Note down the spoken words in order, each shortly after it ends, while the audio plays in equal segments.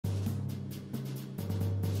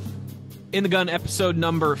In the Gun, episode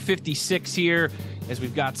number 56 here, as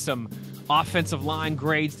we've got some offensive line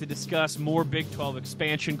grades to discuss, more Big 12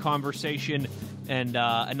 expansion conversation, and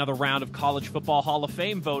another round of College Football Hall of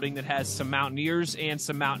Fame voting that has some Mountaineers and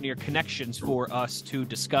some Mountaineer connections for us to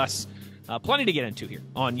discuss. Plenty to get into here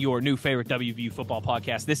on your new favorite WVU football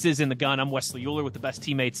podcast. This is In the Gun. I'm Wesley Uhler with the best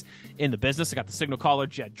teammates in the business. I got the signal caller,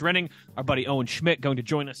 Jed Drenning, our buddy Owen Schmitt going to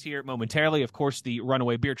join us here momentarily. Of course, the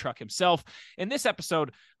Runaway beer truck himself. In this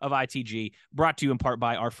episode of ITG, brought to you in part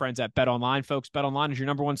by our friends at Bet Online. Folks, Bet Online is your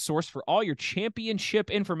number one source for all your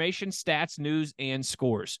championship information, stats, news, and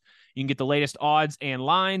scores. You can get the latest odds and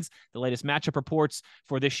lines, the latest matchup reports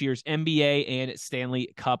for this year's NBA and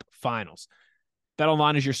Stanley Cup finals.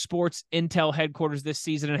 BetOnline is your sports intel headquarters this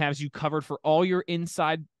season and has you covered for all your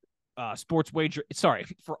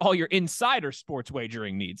for all your insider sports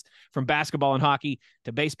wagering needs, from basketball and hockey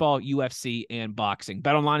to baseball, UFC, and boxing.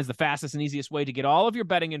 BetOnline is the fastest and easiest way to get all of your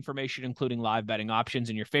betting information, including live betting options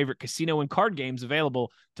and your favorite casino and card games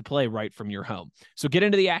available to play right from your home. So get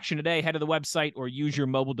into the action today. Head to the website or use your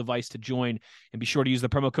mobile device to join, and be sure to use the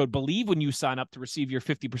promo code Bleav when you sign up to receive your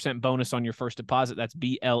 50% bonus on your first deposit. That's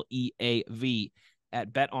BLEAV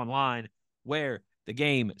at BetOnline, where the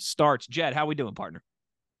game starts. Jed, how we doing, partner?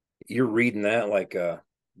 You're reading that like a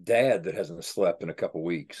dad that hasn't slept in a couple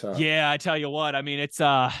weeks, huh? Yeah, I tell you what. I mean, it's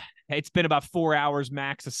been about 4 hours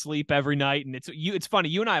max of sleep every night, and it's funny.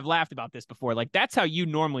 You and I have laughed about this before. Like, that's how you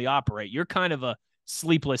normally operate. You're kind of a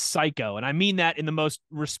sleepless psycho, and I mean that in the most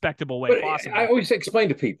respectable way possible. I always explain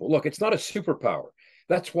to people, look, it's not a superpower.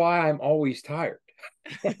 That's why I'm always tired.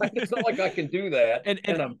 It's not like I can do that,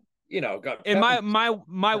 and I'm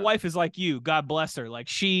my wife is like you, God bless her. Like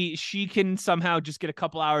she can somehow just get a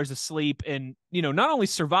couple hours of sleep and, not only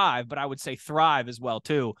survive, but I would say thrive as well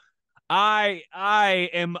too. I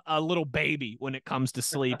am a little baby when it comes to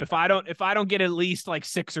sleep. If I don't get at least like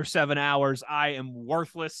 6 or 7 hours, I am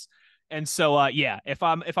worthless. And so, if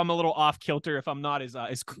I'm a little off kilter, if I'm not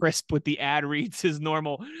as crisp with the ad reads as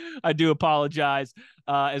normal, I do apologize.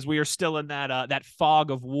 As we are still in that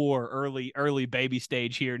fog of war, early baby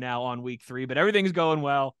stage here now on week 3, but everything's going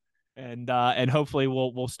well, and hopefully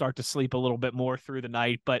we'll start to sleep a little bit more through the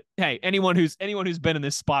night. But hey, anyone who's been in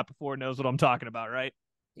this spot before knows what I'm talking about, right?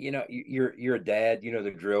 You're a dad. You know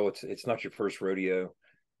the drill. It's not your first rodeo.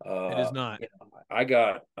 It is not. I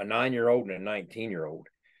got a 9-year-old and a 19-year-old.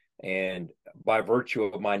 And by virtue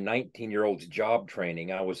of my 19-year-old's job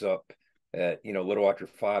training, I was up at, a little after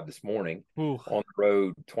 5 this morning. Ooh. On the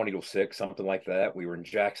road, 20 to 6, something like that. We were in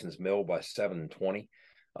Jackson's Mill by 7:20,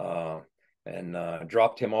 and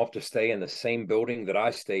dropped him off to stay in the same building that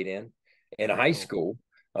I stayed in high school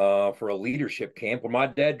for a leadership camp where my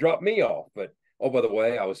dad dropped me off. But, oh, by the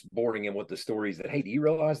way, I was boarding him with the stories that, hey, do you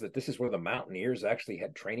realize that this is where the Mountaineers actually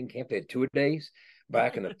had training camp? They had 2-a-days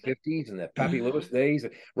back in the 50s and the Pappy Lewis days,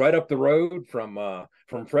 right up the road from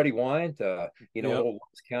Freddie Wyant, Yep. Old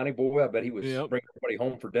Lawrence County boy. I bet he was bringing everybody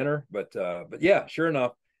home for dinner. But yeah, sure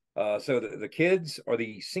enough. So the kids are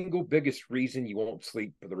the single biggest reason you won't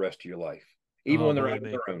sleep for the rest of your life, even when they're out on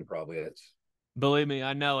their own. Probably it's. Believe me,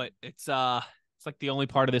 I know it. It's like the only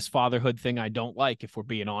part of this fatherhood thing I don't like, if we're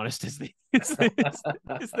being honest, is the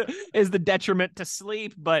detriment to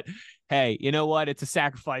sleep. But hey, you know what? It's a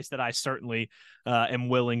sacrifice that I certainly am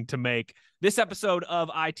willing to make. This episode of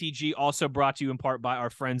ITG also brought to you in part by our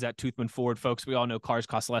friends at Toothman Ford. Folks, we all know cars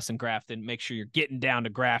cost less in Grafton. Make sure you're getting down to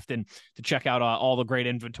Grafton to check out all the great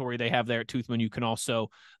inventory they have there at Toothman. You can also,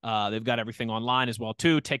 they've got everything online as well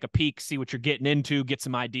too. Take a peek, see what you're getting into, get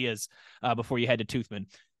some ideas before you head to Toothman.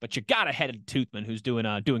 But you got to head to Toothman, who's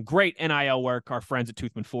doing great NIL work. Our friends at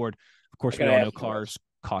Toothman Ford. Of course, we all know cars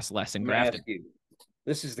cost less in Grafton.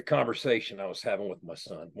 This is the conversation I was having with my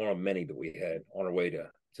son, one of many that we had on our way to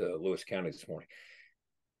Lewis County this morning.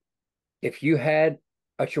 If you had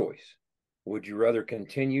a choice, would you rather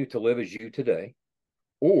continue to live as you today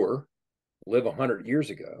or live 100 years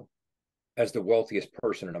ago as the wealthiest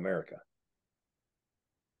person in America?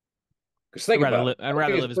 Because I'd rather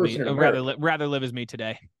live as me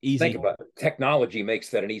today. Easy. Think about it. Technology makes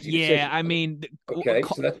that an easy decision. Yeah, I mean, okay,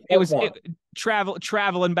 so that's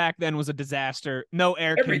traveling back then was a disaster. No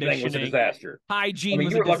air conditioning. Everything was a disaster. Hygiene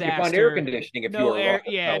was a disaster. You were lucky to find air conditioning if you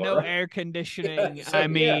were air conditioning. So,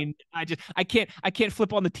 I can't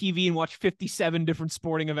flip on the TV and watch 57 different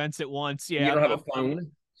sporting events at once. Yeah, you don't have a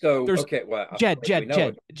phone. So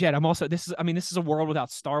Jed. I'm also this is a world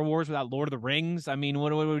without Star Wars, without Lord of the Rings. I mean,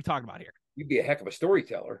 what are we talking about here? You'd be a heck of a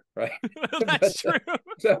storyteller, right? That's true.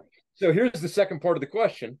 So here's the second part of the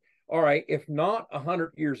question. All right, if not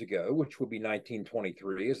 100 years ago, which would be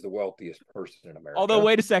 1923, as the wealthiest person in America. Although,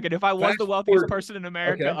 wait a second, if I was the wealthiest person in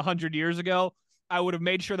America 100 years ago, I would have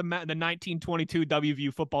made sure the 1922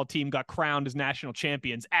 WVU football team got crowned as national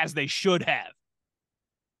champions, as they should have.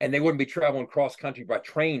 And they wouldn't be traveling cross country by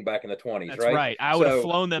train back in the 20s, That's right? right. I would have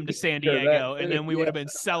flown them to San Diego, and then we would have been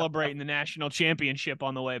celebrating the national championship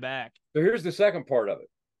on the way back. So here's the second part of it.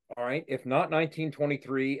 All right. If not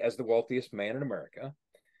 1923 as the wealthiest man in America,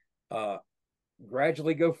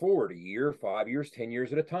 gradually go forward a year, 5 years, 10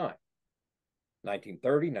 years at a time.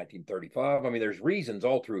 1930, 1935. I mean, there's reasons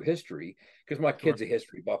all through history, because my kid's a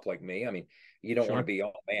history buff like me. I mean, you don't want to be,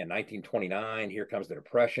 oh man, 1929, here comes the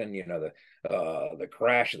depression, the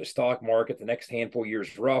crash of the stock market, the next handful of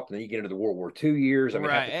years rough, and then you get into the World War II years. I mean,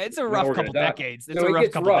 it's a rough couple decades. It's a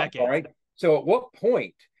rough couple decades. All right. So at what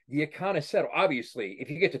point do you kind of settle? Obviously, if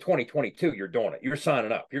you get to 2022, you're doing it. You're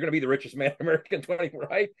signing up. You're going to be the richest man in America in 20,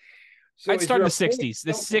 right? So I'd start in the 60s.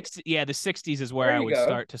 The 60s is where I would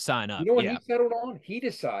start to sign up. You know what he settled on?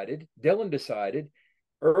 Dylan decided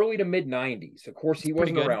early to mid 90s. Of course, he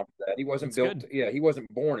wasn't around for that. He wasn't built. Yeah, he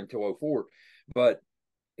wasn't born until 04. But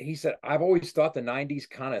he said, I've always thought the 90s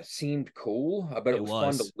kind of seemed cool. I bet it was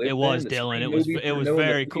fun to live in. It was, Dylan. It was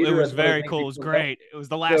very cool. It was very cool. It was great. It was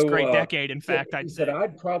the last great decade, in fact, I'd say.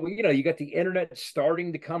 I'd probably, you got the internet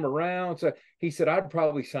starting to come around. So he said, I'd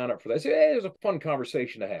probably sign up for that. So it was a fun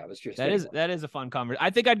conversation to have. It's just that is a fun conversation. I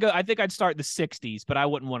think I'd start the 60s, but I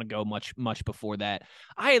wouldn't want to go much before that.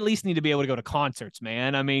 I at least need to be able to go to concerts,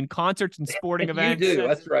 man. I mean, concerts and sporting events. You do.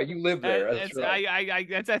 That's right. You live there. That's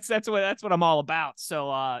right. That's what I'm all about.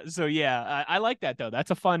 So yeah, I like that though.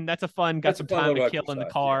 That's a fun. Got some time to kill in the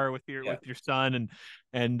car with your son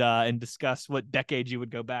and discuss what decade you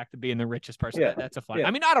would go back to being the richest person. Yeah. That's a fun. Yeah.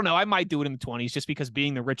 I mean, I don't know. I might do it in the 20s just because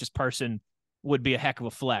being the richest person would be a heck of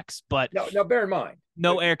a flex. But now bear in mind,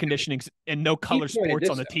 no air conditioning and no color sports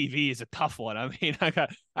on the TV is a tough one. I mean, I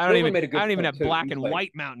don't even have black and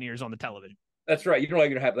white Mountaineers on the television. That's right. You don't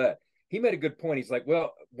even have that. He made a good point. He's like,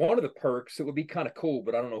 well, one of the perks, it would be kind of cool,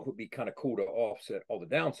 but I don't know if it would be kind of cool to offset all the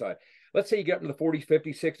downside. Let's say you get into the 40s,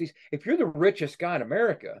 50s, 60s. If you're the richest guy in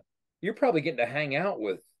America, you're probably getting to hang out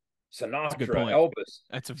with Sinatra, Elvis.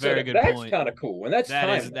 That's a very good point. That's kind of cool. And that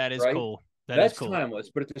is right? Cool. That's cool.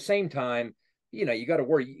 Timeless. But at the same time, you got to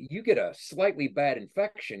worry. You get a slightly bad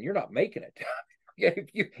infection, you're not making it.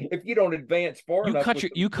 If you don't advance far enough,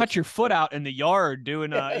 you cut your foot out in the yard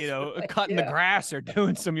doing cutting the grass or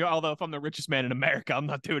doing some. Although if I'm the richest man in America, I'm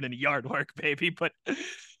not doing any yard work, baby. But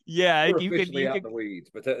yeah, you could out in the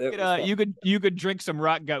weeds. But you could drink some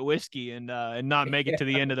rock gut whiskey and not make it to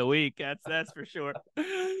the end of the week. That's for sure.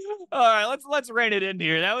 All right, let's rein it in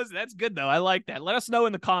here. That's good though. I like that. Let us know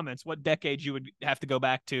in the comments what decade you would have to go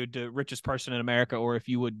back to richest person in America, or if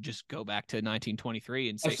you would just go back to 1923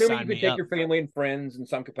 and say, assuming you could take your family and friends in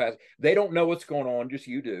some capacity. They don't know what's going on, just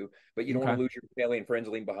you do. But you don't want to lose your family and friends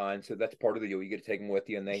leaving behind. So that's part of the deal. You get to take them with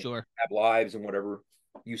you, and they have lives and whatever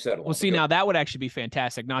you settle. Well, see, now that would actually be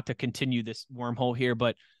fantastic. Not to continue this wormhole here,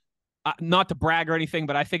 but not to brag or anything,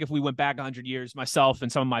 but I think if we went back 100 years, myself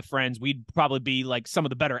and some of my friends, we'd probably be like some of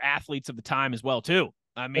the better athletes of the time as well too.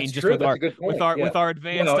 I mean, that's just true. with our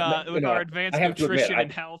advanced nutrition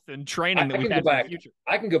and health and training that we've had in the future.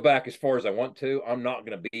 I can go back as far as I want to. I'm not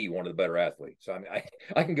going to be one of the better athletes. I mean,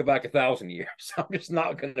 I can go back 1,000 years. I'm just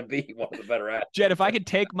not going to be one of the better athletes. Jed, if I could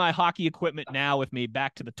take my hockey equipment now with me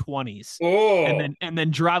back to the 20s, and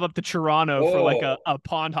then drive up to Toronto for like a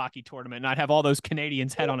pond hockey tournament, and I'd have all those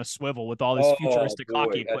Canadians head on a swivel with all this futuristic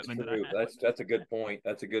hockey equipment. That's a good point.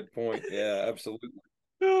 That's a good point. Yeah, absolutely.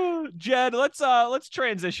 Jed, let's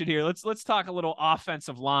transition here. Let's talk a little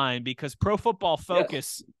offensive line, because Pro Football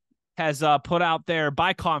Focus has put out there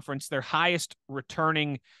by conference their highest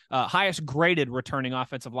graded returning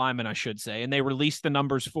offensive lineman, I should say, and they released the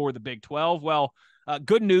numbers for the Big 12. Well,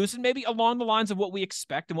 good news, and maybe along the lines of what we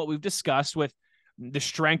expect and what we've discussed with the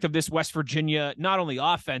strength of this West Virginia, not only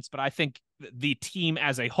offense, but I think the team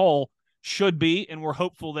as a whole should be, and we're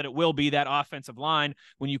hopeful that it will be, that offensive line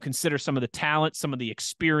when you consider some of the talent, some of the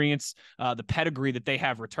experience, the pedigree that they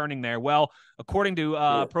have returning there. Well, according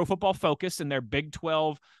to Pro Football Focus and their Big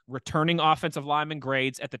 12 returning offensive lineman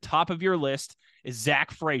grades, at the top of your list is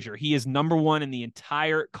Zach Frazier. He is number one in the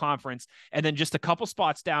entire conference. And then just a couple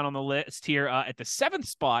spots down on the list here, at the 7th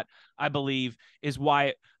spot, I believe, is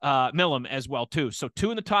Wyatt Millam as well too. So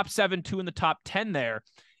 2 in the top 7, 2 in the top 10 there,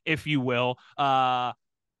 if you will.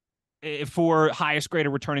 For highest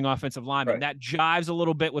graded returning offensive lineman. That jives a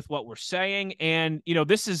little bit with what we're saying. And,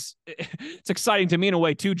 it's exciting to me in a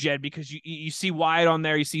way too, Jed, because you see Wyatt on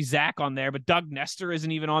there, you see Zach on there, but Doug Nestor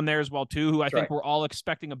isn't even on there as well too, who I think we're all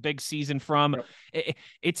expecting a big season from.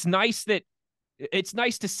 It's nice that it's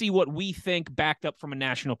nice to see what we think backed up from a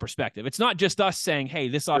national perspective. It's not just us saying, hey,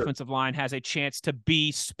 this offensive line has a chance to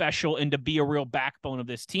be special and to be a real backbone of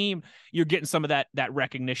this team. You're getting some of that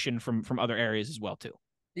recognition from other areas as well, too.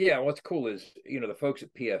 Yeah, what's cool is, the folks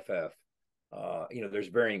at PFF, there's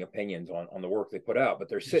varying opinions on the work they put out, but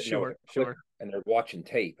they're sitting there with a clicker and they're watching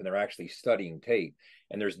tape and they're actually studying tape.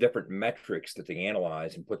 And there's different metrics that they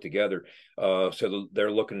analyze and put together. So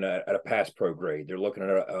they're looking at a pass pro grade. They're looking at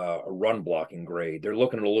a run blocking grade. They're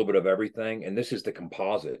looking at a little bit of everything. And this is the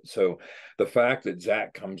composite. So the fact that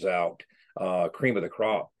Zach comes out cream of the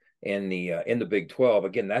crop in the Big 12,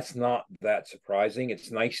 again, that's not that surprising.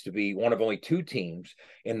 It's nice to be one of only 2 teams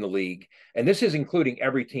in the league, and this is including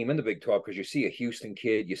every team in the Big 12, because you see a Houston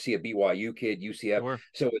kid, you see a BYU kid, UCF. Sure.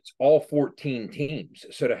 So it's all 14 teams.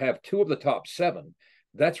 So to have 2 of the top 7,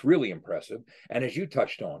 that's really impressive. And as you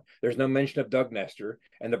touched on, there's no mention of Doug Nestor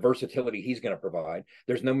and the versatility he's going to provide.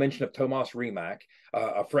 There's no mention of Tomas Rimac,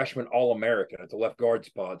 a freshman All-American at the left guard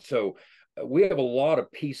spot. So we have a lot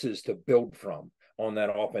of pieces to build from on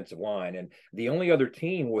that offensive line. And the only other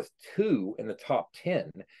team with 2 in the top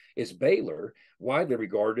 10 is Baylor, widely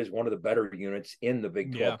regarded as one of the better units in the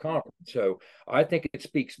Big 12 conference. So I think it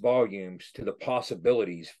speaks volumes to the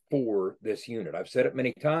possibilities for this unit. I've said it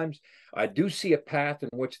many times. I do see a path in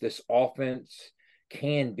which this offense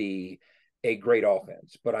can be a great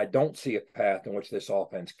offense, but I don't see a path in which this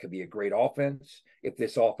offense could be a great offense if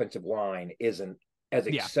this offensive line isn't as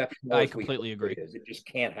exceptional as completely agree. It just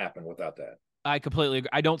can't happen without that. I completely agree.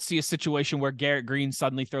 I don't see a situation where Garrett Green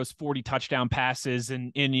suddenly throws 40 touchdown passes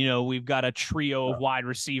and we've got a trio of wide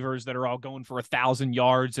receivers that are all going for 1,000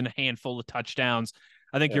 yards and a handful of touchdowns.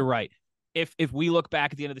 I think you're right. If we look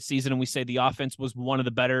back at the end of the season and we say the offense was one of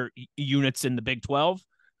the better units in the Big 12,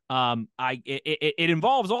 it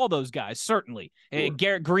involves all those guys, certainly. Sure.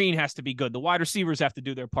 Garrett Green has to be good. The wide receivers have to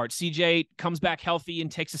do their part. CJ comes back healthy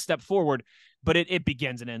and takes a step forward, but it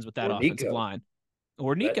begins and ends with that offensive line.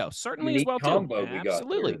 Or Nico, certainly as well too.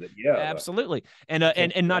 Absolutely, absolutely,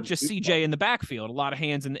 and not just CJ in the backfield. A lot of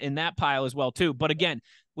hands in that pile as well too. But again,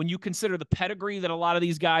 when you consider the pedigree that a lot of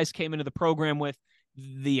these guys came into the program with,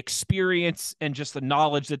 the experience and just the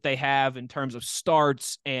knowledge that they have in terms of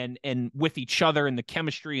starts and with each other and the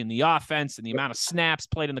chemistry and the offense and the amount of snaps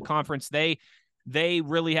played in the conference, they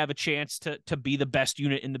really have a chance to be the best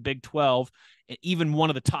unit in the Big 12, and even one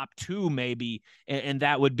of the top 2 maybe, and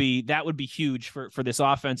that would be huge for this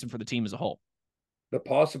offense and for the team as a whole. The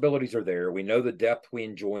possibilities are there. We know the depth we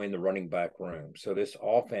enjoy in the running back room. So this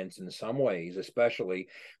offense, in some ways, especially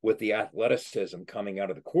with the athleticism coming out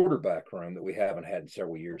of the quarterback room that we haven't had in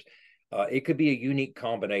several years, it could be a unique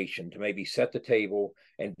combination to maybe set the table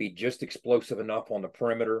and be just explosive enough on the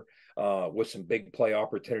perimeter with some big play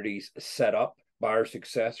opportunities set up by our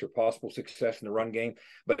success or possible success in the run game.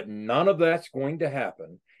 But none of that's going to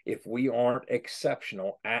happen if we aren't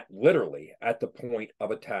exceptional literally at the point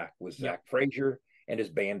of attack with Zach Frazier and his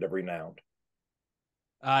band of renown.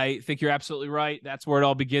 I think you're absolutely right. That's where it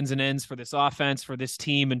all begins and ends for this offense, for this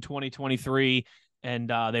team in 2023. And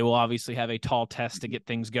they will obviously have a tall test to get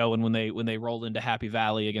things going when they roll into Happy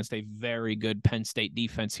Valley against a very good Penn State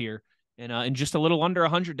defense here in just a little under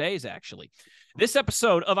 100 days, actually. This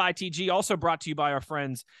episode of ITG also brought to you by our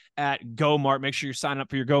friends at GoMart. Make sure you're signing up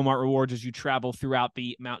for your GoMart rewards as you travel throughout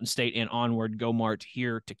the Mountain State and onward. GoMart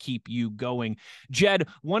here to keep you going. Jed,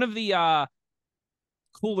 one of the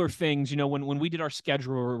cooler things, when we did our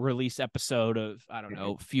schedule release episode of, I don't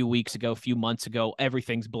know, a few months ago,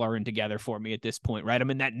 everything's blurring together for me at this point, right?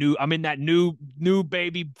 I'm in that new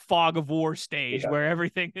baby fog of war stage where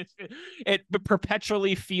everything it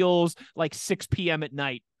perpetually feels like 6 p.m. at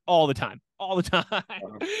night all the time.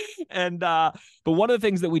 And but one of the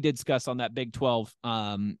things that we did discuss on that Big 12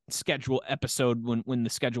 schedule episode when the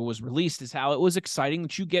schedule was released is how it was exciting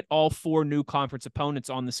that you get all 4 new conference opponents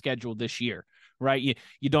on the schedule this year, right?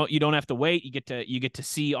 You don't have to wait. You get to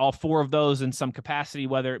see all 4 of those in some capacity,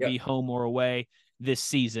 whether it be home or away this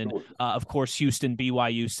season. Of course, Houston,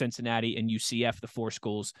 BYU, Cincinnati, and UCF, the 4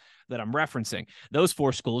 schools that I'm referencing. Those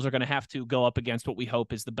 4 schools are going to have to go up against what we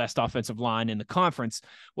hope is the best offensive line in the conference.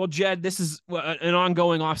 Well, Jed, this is an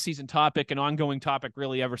ongoing offseason topic, an ongoing topic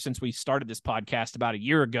really ever since we started this podcast about a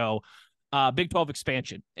year ago. Big 12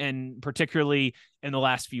 expansion, and particularly in the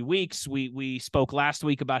last few weeks, we spoke last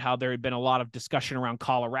week about how there had been a lot of discussion around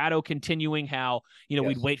Colorado continuing, how,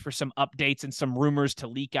 we'd wait for some updates and some rumors to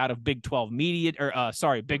leak out of Big 12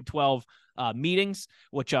 Big 12 meetings,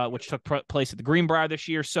 which took place at the Greenbrier this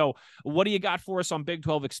year. So what do you got for us on Big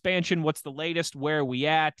 12 expansion? What's the latest? Where are we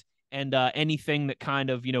at? And anything that kind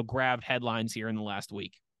of, grabbed headlines here in the last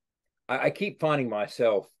week? I keep finding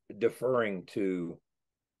myself deferring to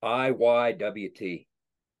IYWT.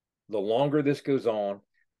 The longer this goes on,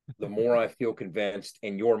 the more I feel convinced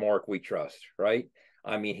in your Mark we trust, right?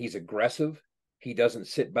 I mean, he's aggressive. He doesn't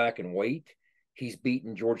sit back and wait. He's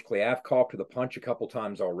beaten George Kliavkoff to the punch a couple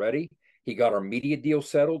times already. He got our media deal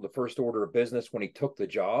settled. The first order of business when he took the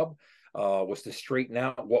job was to straighten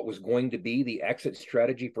out what was going to be the exit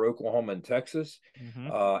strategy for Oklahoma and Texas.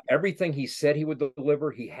 Everything he said he would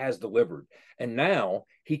deliver, he has delivered. And now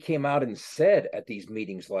he came out and said at these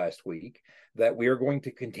meetings last week that we are going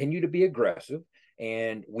to continue to be aggressive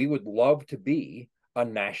and we would love to be a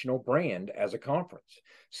national brand as a conference.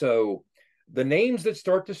 So the names that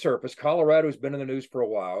start to surface, Colorado's been in the news for a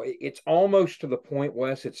while. It's almost to the point,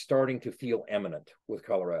 Wes, it's starting to feel imminent with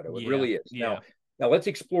Colorado. It really is. Yeah. Now let's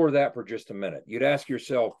explore that for just a minute. You'd ask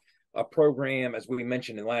yourself, a program, as we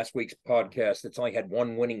mentioned in last week's podcast, that's only had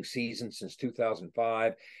one winning season since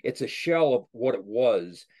 2005. It's a shell of what it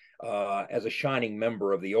was as a shining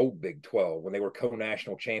member of the old Big 12 when they were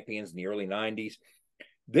co-national champions in the early 90s.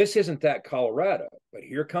 This isn't that Colorado, but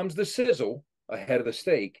here comes the sizzle ahead of the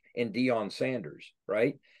steak in Deion Sanders,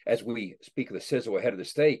 right? As we speak of the sizzle ahead of the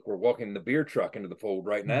steak, we're welcoming the beer truck into the fold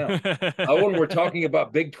right now. Owen, we're talking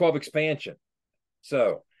about Big 12 expansion.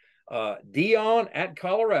 So Deion at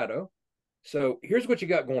Colorado. So here's what you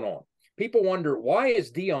got going on. People wonder, why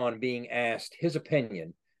is Deion being asked his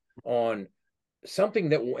opinion on something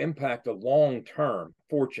that will impact the long-term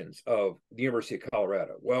fortunes of the University of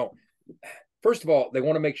Colorado? Well, first of all, they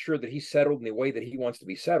want to make sure that he's settled in the way that he wants to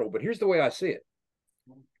be settled. But here's the way I see it.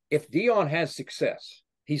 If Deion has success,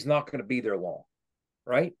 he's not going to be there long,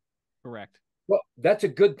 right? Correct. Well, that's a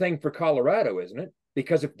good thing for Colorado, isn't it?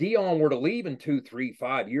 Because if Deion were to leave in 2, 3,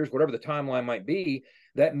 5 years, whatever the timeline might be,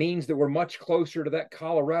 that means that we're much closer to that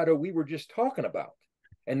Colorado we were just talking about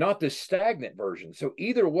and not this stagnant version. So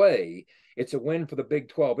either way, it's a win for the Big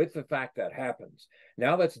 12 if in fact that happens.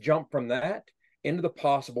 Now let's jump from that into the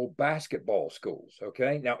possible basketball schools,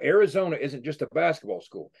 okay? Now, Arizona isn't just a basketball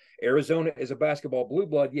school. Arizona is a basketball blue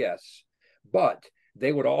blood, yes, but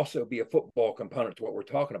they would also be a football component to what we're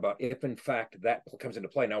talking about if, in fact, that comes into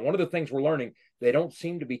play. Now, one of the things we're learning, they don't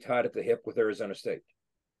seem to be tied at the hip with Arizona State.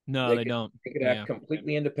 No, they don't. They could act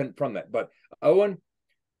completely independent from that. But, Owen,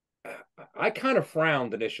 I kind of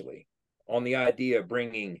frowned initially on the idea of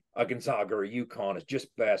bringing a Gonzaga or a UConn as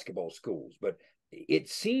just basketball schools. But it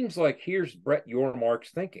seems like here's Brett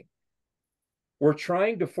Yormark's thinking. We're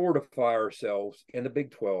trying to fortify ourselves in the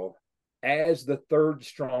Big 12 as the third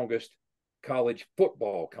strongest college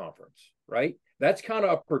football conference, right? That's kind of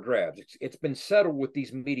up for grabs. It's been settled with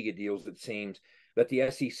these media deals, it seems, that the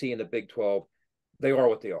SEC and the Big 12, they are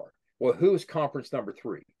what they are. Well, who's conference number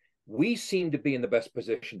 3? We seem to be in the best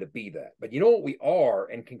position to be that. But you know what we are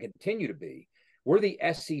and can continue to be? We're the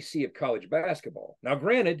SEC of college basketball. Now,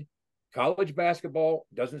 granted, college basketball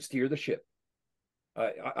doesn't steer the ship.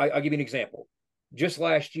 I'll give you an example. Just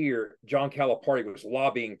last year, John Calipari was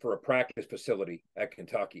lobbying for a practice facility at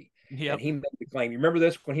Kentucky. Yep. And he made the claim. You remember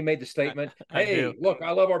this when he made the statement? Hey, look,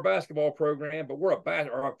 I love our basketball program, but we're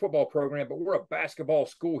our football program, but we're a basketball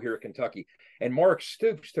school here at Kentucky. And Mark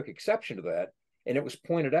Stoops took exception to that. And it was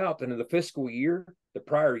pointed out that in the fiscal year, the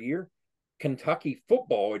prior year, Kentucky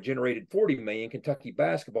football had generated 40 million, Kentucky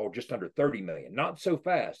basketball just under 30 million. Not so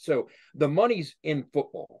fast. So the money's in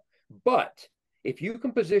football. But if you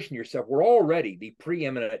can position yourself, we're already the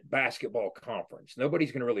preeminent basketball conference.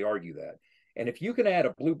 Nobody's going to really argue that. And if you can add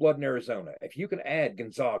a blue blood in Arizona, if you can add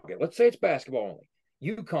Gonzaga, let's say it's basketball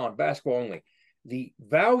only, UConn basketball only, the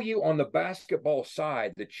value on the basketball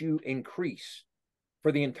side that you increase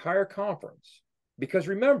for the entire conference. Because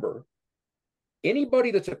remember,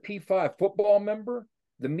 anybody that's a P5 football member,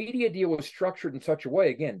 the media deal was structured in such a way,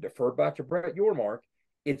 again, defer back to Brett Yormark,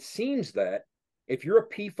 it seems that if you're a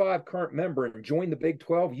P5 current member and join the Big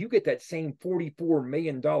 12, you get that same $44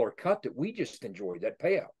 million cut that we just enjoyed, that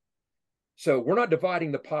payout. So we're not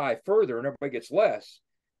dividing the pie further and everybody gets less.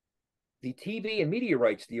 The TV and media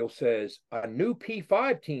rights deal says a new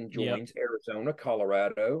P5 team joins Arizona,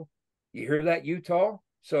 Colorado. You hear that, Utah?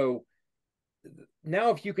 So now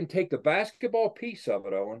if you can take the basketball piece of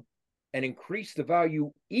it, Owen, and increase the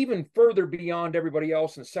value even further beyond everybody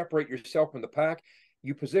else and separate yourself from the pack,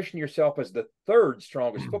 you position yourself as the third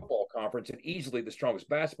strongest football conference and easily the strongest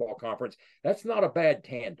basketball conference. That's not a bad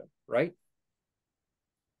tandem, right?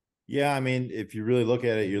 Yeah, I mean, if you really look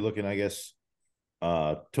at it, you're looking, I guess,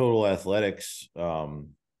 total athletics,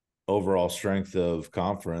 overall strength of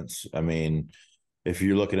conference. I mean, if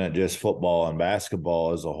you're looking at just football and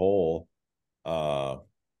basketball as a whole, I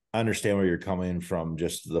understand where you're coming from,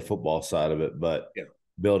 just the football side of it, but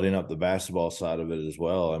building up the basketball side of it as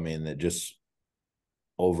well. I mean, it just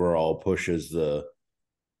overall pushes the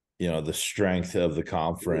the strength of the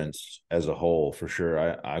conference as a whole, for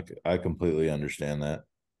sure. I completely understand that.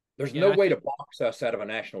 There's no way to box us out of a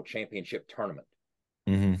national championship tournament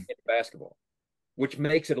in basketball, which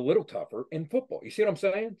makes it a little tougher in football. You see what I'm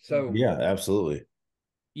saying? So yeah, absolutely.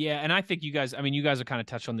 Yeah, and I think you guys have kind of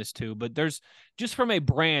touched on this too, but there's just from a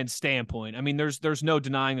brand standpoint, there's no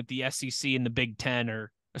denying that the SEC and the Big Ten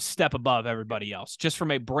are a step above everybody else, just from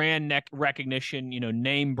a brand recognition,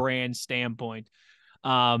 name brand standpoint.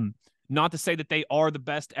 Not to say that they are the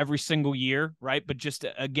best every single year, right? But just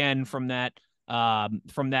again, from that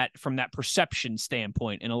perception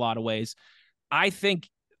standpoint, in a lot of ways, I think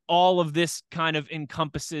all of this kind of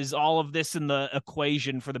encompasses all of this in the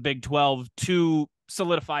equation for the Big 12 to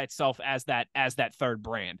solidify itself as that third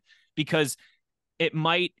brand, because it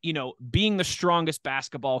might, being the strongest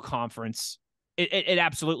basketball conference, it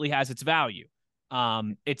absolutely has its value.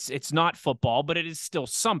 It's not football, but it is still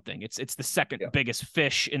something. It's the second biggest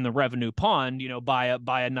fish in the revenue pond, by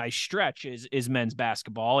a nice stretch is men's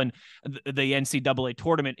basketball. And the NCAA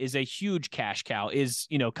tournament is a huge cash cow, is,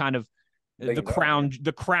 kind of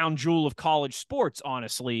the crown jewel of college sports,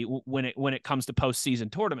 honestly, when it comes to postseason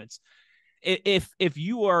tournaments. If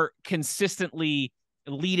you are consistently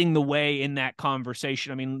leading the way in that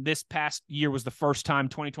conversation, this past year was the first time,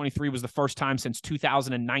 2023 was the first time since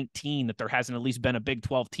 2019 that there hasn't at least been a Big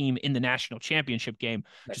 12 team in the national championship game,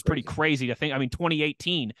 which is pretty crazy to think.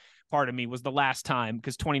 2018, part of me, was the last time,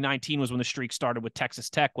 because 2019 was when the streak started with Texas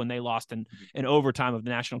Tech, when they lost in overtime of the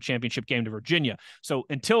national championship game to Virginia. So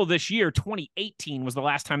until this year, 2018 was the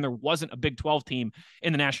last time there wasn't a Big 12 team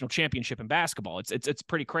in the national championship in basketball. It's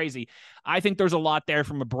pretty crazy. I think there's a lot there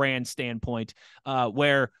from a brand standpoint,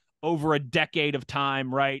 where over a decade of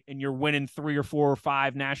time, right, and you're winning 3 or 4 or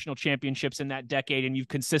 5 national championships in that decade, and you've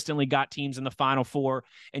consistently got teams in the Final Four,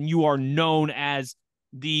 and you are known as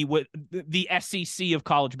the SEC of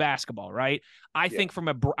college basketball, right? I think from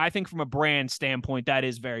a brand standpoint, that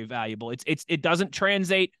is very valuable. It doesn't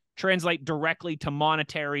translate directly to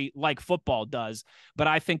monetary like football does, but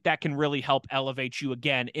I think that can really help elevate you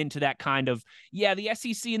again into that kind of, the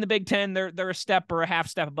SEC and the Big Ten, they're a step or a half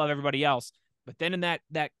step above everybody else. But then in that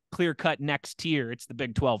clear cut next tier, it's the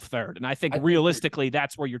Big 12 third. And I think realistically,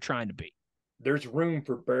 that's where you're trying to be. There's room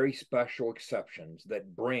for very special exceptions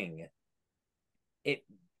that bring it.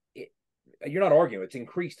 You're not arguing, it's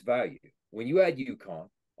increased value. When you add UConn,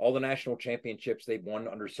 all the national championships they've won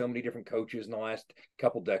under so many different coaches in the last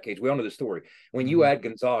couple decades, we all know the story. When you add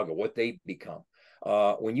Gonzaga, what they've become.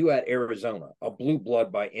 When you add Arizona, a blue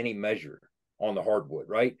blood by any measure on the hardwood,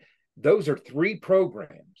 right? Those are 3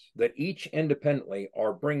 programs that each independently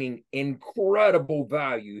are bringing incredible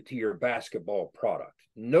value to your basketball product.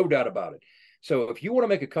 No doubt about it. So if you want to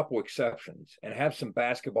make a couple exceptions and have some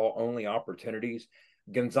basketball only opportunities,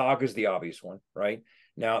 Gonzaga's the obvious one, right?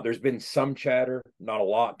 Now, there's been some chatter, not a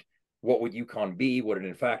lot. What would UConn be? Would it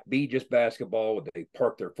in fact be just basketball? Would they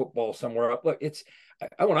park their football somewhere up? Look,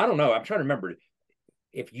 I don't know. I'm trying to remember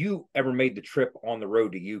if you ever made the trip on the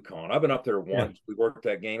road to UConn. I've been up there once. We worked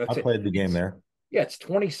that game. I played the game there. Yeah, it's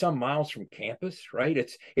 20 some miles from campus, right?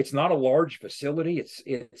 It's not a large facility.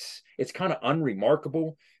 It's kind of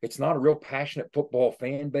unremarkable. It's not a real passionate football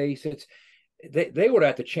fan base. They would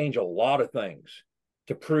have to change a lot of things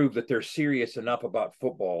to prove that they're serious enough about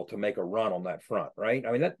football to make a run on that front, right?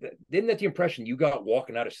 Isn't that the impression you got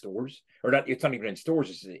walking out of stores? Or not? It's not even in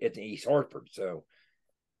stores. It's in East Hartford. So,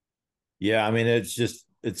 yeah,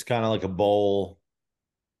 it's kind of like a bowl,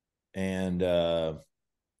 and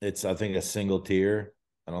it's, I think, a single tier.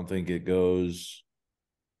 I don't think it goes.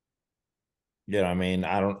 I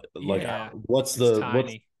don't like. What's the?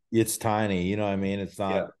 Tiny. It's tiny. It's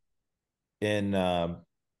not in.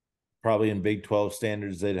 Probably in Big 12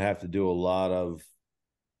 standards, they'd have to do a lot of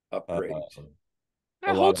upgrades.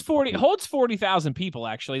 Holds 40,000 people.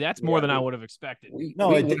 Actually, that's more than I would have expected.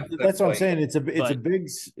 That's what I'm saying.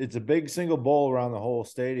 It's a big single bowl around the whole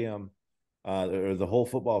stadium, or the whole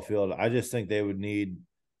football field. I just think they would need,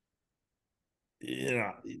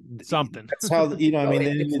 something. That's how they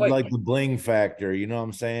need like the bling factor. You know what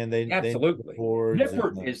I'm saying? Absolutely.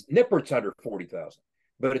 Nippert's under 40,000.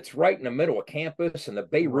 But it's right in the middle of campus, and the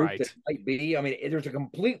Beirut that might be. There's a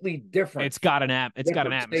completely different. It's got an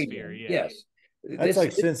atmosphere. Stadium. Yeah. Yes, that's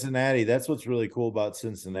like Cincinnati. That's what's really cool about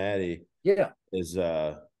Cincinnati. Yeah, is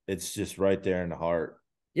it's just right there in the heart.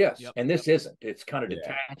 Yes, and this isn't. It's kind of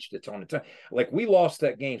detached. It's on its own. Like, we lost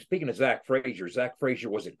that game. Speaking of Zach Frazier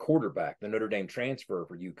was at quarterback, the Notre Dame transfer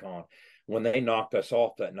for UConn, when they knocked us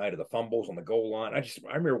off that night of the fumbles on the goal line. I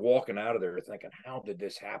remember walking out of there thinking, how did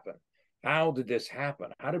this happen? How did this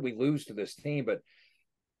happen? How did we lose to this team? But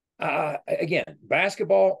again,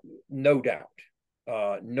 basketball, no doubt.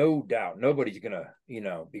 no doubt, nobody's going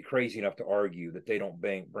to, be crazy enough to argue that they don't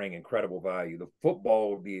bring incredible value. The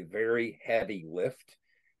football would be a very heavy lift.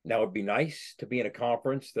 Now, it'd be nice to be in a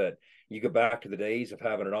conference that you go back to the days of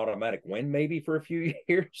having an automatic win maybe for a few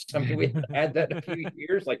years. I mean, we haven't had that in a few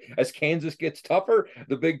years. Like, as Kansas gets tougher,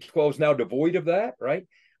 the Big 12 is now devoid of that, right?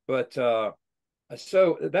 But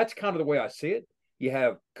so that's kind of the way I see it. You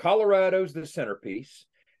have Colorado's the centerpiece.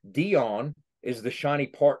 Dion is the shiny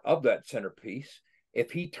part of that centerpiece.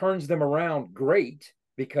 If he turns them around, great,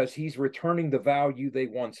 because he's returning the value they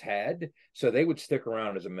once had. So they would stick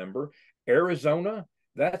around as a member. Arizona,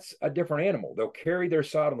 that's a different animal. They'll carry their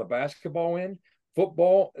side on the basketball end.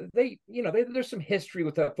 Football, there's some history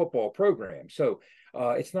with that football program. So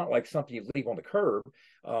it's not like something you leave on the curb.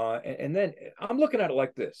 And then I'm looking at it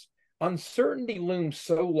like this. Uncertainty looms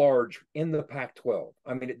so large in the Pac-12.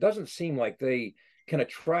 I mean, it doesn't seem like they can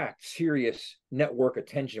attract serious network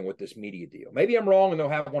attention with this media deal. Maybe I'm wrong and they'll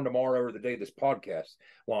have one tomorrow or the day this podcast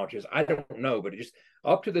launches. I don't know, but it just,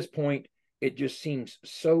 up to this point, it just seems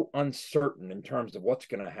so uncertain in terms of what's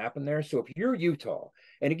going to happen there. So if you're Utah,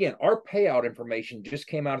 and again, our payout information just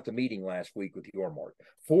came out at the meeting last week with Yormark,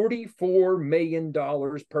 $44 million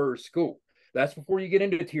per school. That's before you get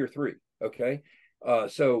into tier 3. Okay.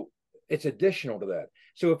 So it's additional to that.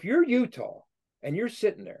 So if you're Utah and you're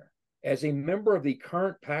sitting there as a member of the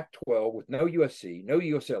current Pac-12 with no USC, no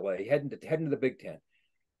UCLA, heading to the Big Ten,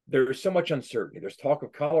 there's so much uncertainty. There's talk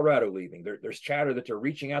of Colorado leaving. There's chatter that they're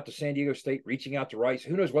reaching out to San Diego State, reaching out to Rice.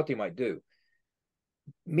 Who knows what they might do?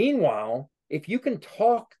 Meanwhile, if you can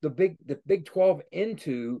talk the Big 12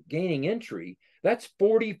 into gaining entry, that's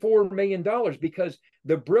 $44 million, because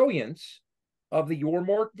the brilliance of the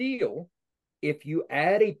Yormark deal, if you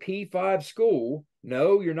add a P5 school,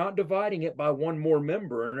 no, you're not dividing it by one more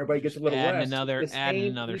member and everybody gets a little less. Add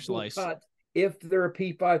another slice. If they're a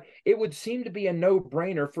P5, it would seem to be a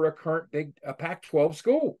no-brainer for a current Pac-12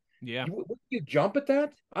 school. Yeah. Would you jump at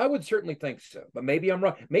that? I would certainly think so, but maybe I'm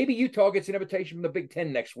wrong. Maybe Utah gets an invitation from the Big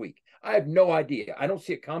Ten next week. I have no idea. I don't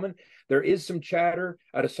see it coming. There is some chatter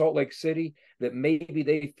out of Salt Lake City that maybe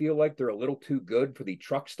they feel like they're a little too good for the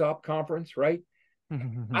truck stop conference, right?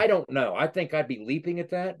 I don't know. I think I'd be leaping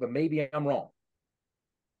at that, but maybe I'm wrong.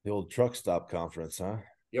 The old truck stop conference, huh?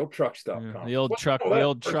 The old truck stop conference.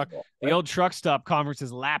 The old truck stop conference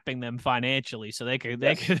is lapping them financially, so they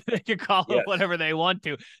could call it whatever they want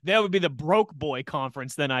to. That would be the broke boy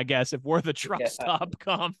conference, then, I guess, if we're the truck stop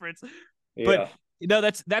conference. But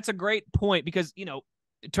that's a great point, because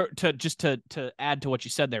to add to what you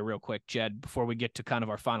said there real quick, Jed, before we get to kind of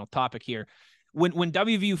our final topic here. When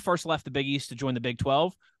WVU first left the Big East to join the Big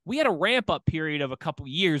 12, we had a ramp-up period of a couple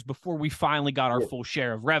years before we finally got our full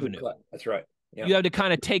share of revenue. That's right. Yeah. You had to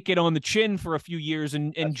kind of take it on the chin for a few years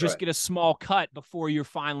and just get a small cut before you're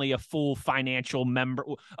finally a full financial member,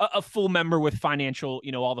 a full member with financial,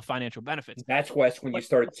 all the financial benefits. That's when you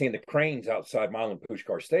started seeing the cranes outside Milan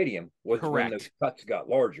Puskar Stadium. Was when those cuts got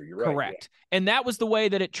larger. You're right. Correct. Yeah. And that was the way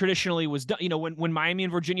that it traditionally was done. When Miami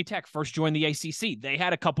and Virginia Tech first joined the ACC, they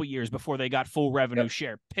had a couple years before they got full revenue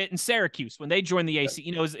share. Pitt and Syracuse, when they joined the ACC,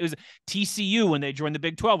 it was TCU when they joined the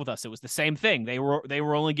Big 12 with us. It was the same thing. They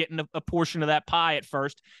were only getting a portion of that pie at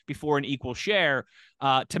first before an equal share.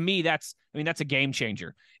 To me, that's a game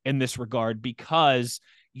changer in this regard, because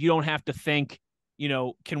you don't have to think,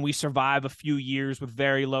 can we survive a few years with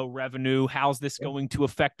very low revenue? How's this going to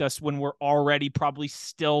affect us when we're already probably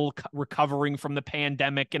still recovering from the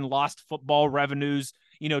pandemic and lost football revenues,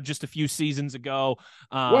 just a few seasons ago?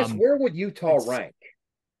 Wes, where would Utah rank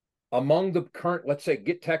among the current, let's say,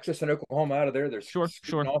 get Texas and Oklahoma out of there? They're sure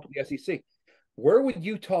off the SEC. Where would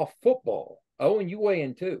Utah football, Owen, you weigh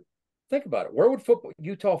in too, think about it. Where would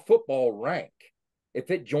Utah football rank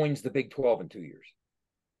if it joins the Big 12 in 2 years?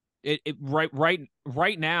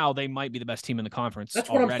 Right now, they might be the best team in the conference. That's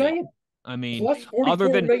what I'm saying. I mean, plus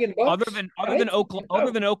 $44 million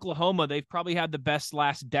other than Oklahoma, they've probably had the best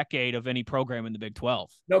last decade of any program in the Big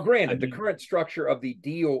 12. Now, granted, the current structure of the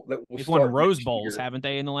deal that will they've won Rose Bowls, haven't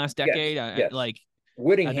they, in the last decade? Yes.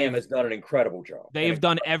 Whittingham has done an incredible job.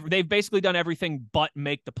 They've basically done everything but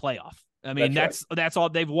make the playoff. I mean, that's all.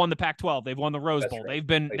 They've won the Pac-12. They've won the Rose Bowl. Right.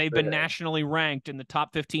 They've been nationally ranked in the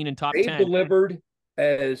top 15 and top 10. They've delivered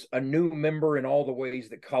as a new member in all the ways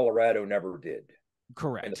that Colorado never did.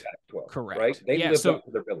 Correct. In the Pac-12. Correct. Right? They lived up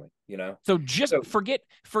to their billing, So just forget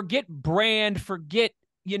brand, forget,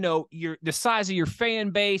 the size of your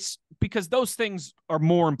fan base, because those things are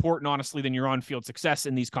more important, honestly, than your on-field success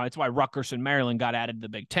in these kinds. That's why Rutgers and Maryland got added to the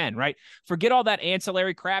Big Ten, right? Forget all that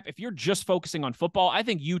ancillary crap. If you're just focusing on football, I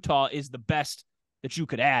think Utah is the best that you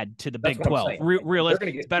could add to the Big 12.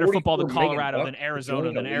 Realistically, it's better football than Colorado, than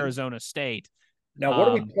Arizona, than Arizona State. Now, what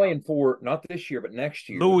are we playing for? Not this year, but next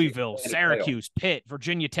year. Louisville, Syracuse, Pitt,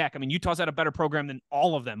 Virginia Tech. I mean, Utah's had a better program than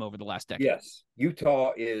all of them over the last decade. Yes,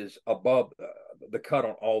 Utah is above the cut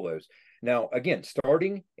on all those. Now, again,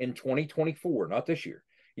 starting in 2024, not this year,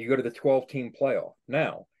 you go to the 12-team playoff.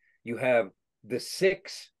 Now, you have the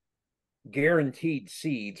 6 guaranteed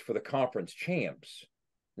seeds for the conference champs.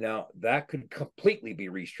 Now, that could completely be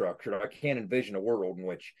restructured. I can't envision a world in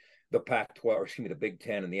which the Pac-12, or excuse me, the Big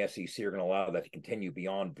Ten and the SEC are going to allow that to continue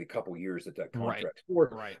beyond the couple years that contract's for.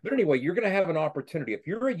 Right. But anyway, you're going to have an opportunity. If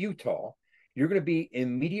you're a Utah, you're going to be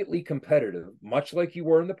immediately competitive, much like you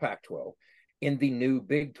were in the Pac-12, in the new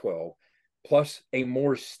Big 12, plus a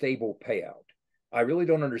more stable payout. I really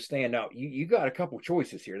don't understand. Now, you got a couple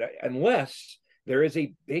choices here, unless there is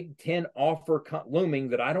a Big Ten offer looming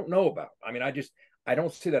that I don't know about. I mean, I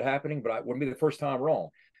don't see that happening, but it wouldn't be the first time I'm wrong.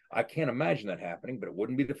 I can't imagine that happening, but it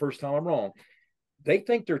wouldn't be the first time I'm wrong. They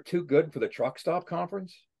think they're too good for the truck stop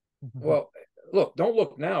conference. Mm-hmm. Well, look, don't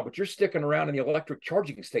look now, but you're sticking around in the electric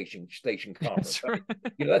charging station conference. That's right.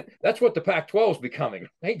 I mean, that's what the Pac-12 is becoming.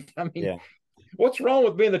 I mean, yeah. What's wrong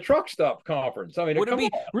with being the truck stop conference? I mean, would it be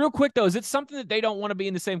real quick though? Is it something that they don't want to be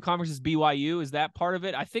in the same conference as BYU? Is that part of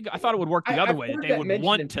it? I thought it would work the other way. That they would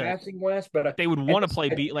want to. Passing, Wes, but they would want to play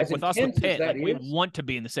with us with Pitt. Like we want to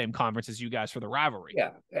be in the same conference as you guys for the rivalry.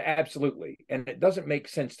 Yeah, absolutely. And it doesn't make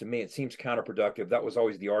sense to me. It seems counterproductive. That was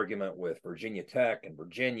always the argument with Virginia Tech and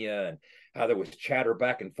Virginia, and how there was chatter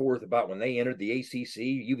back and forth about when they entered the ACC.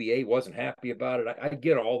 UVA wasn't happy about it. I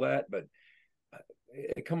get all that, but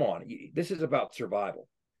come on, this is about survival,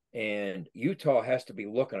 and Utah has to be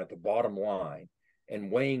looking at the bottom line and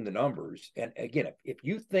weighing the numbers. And again, if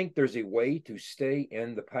you think there's a way to stay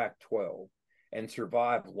in the Pac-12 and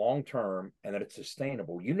survive long term and that it's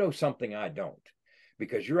sustainable, you know something I don't,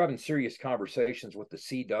 because you're having serious conversations with the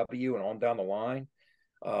CW and on down the line.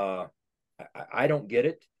 I don't get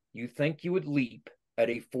it. You think you would leap at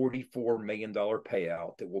a $44 million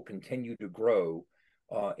payout that will continue to grow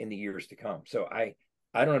in the years to come. So I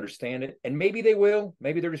don't understand it. And maybe they will.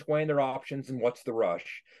 Maybe they're just weighing their options and what's the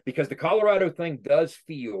rush. Because the Colorado thing does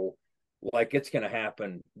feel like it's going to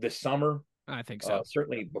happen this summer. I think so.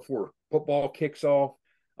 Certainly before football kicks off.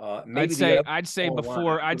 Maybe I'd say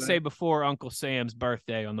before Uncle Sam's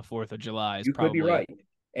birthday on the 4th of July is probably. You could be right.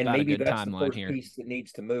 And maybe that's the first here. Piece that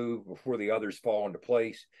needs to move before the others fall into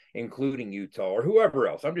place, including Utah or whoever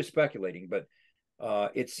else. I'm just speculating, but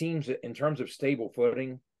it seems that in terms of stable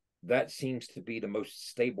footing, that seems to be the most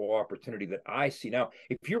stable opportunity that I see. Now,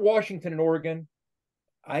 if you're Washington and Oregon,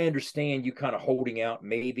 I understand you kind of holding out.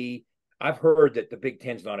 Maybe I've heard that the Big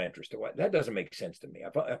Ten's not interested. That doesn't make sense to me.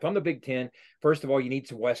 If I'm the Big Ten, first of all, you need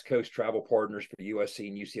some West Coast travel partners for USC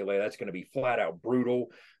and UCLA. That's going to be flat out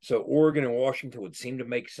brutal. So Oregon and Washington would seem to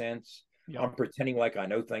make sense. Yep. I'm pretending like I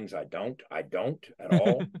know things I don't at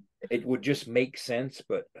all. It would just make sense,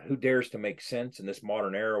 but who dares to make sense in this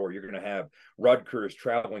modern era where you're going to have Rutgers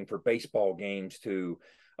traveling for baseball games to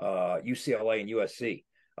UCLA and USC?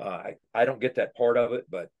 I don't get that part of it,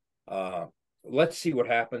 but let's see what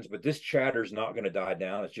happens. But this chatter is not going to die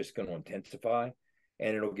down. It's just going to intensify,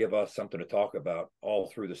 and it'll give us something to talk about all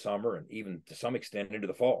through the summer and even to some extent into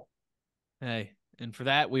the fall. Hey. And for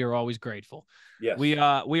that, we are always grateful. Yes. We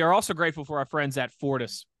are also grateful for our friends at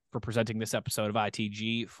Fortis for presenting this episode of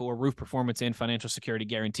ITG. For roof performance and financial security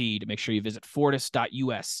guaranteed, make sure you visit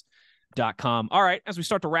fortis.us.com. All right, as we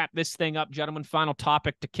start to wrap this thing up, gentlemen, final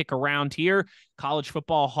topic to kick around here, College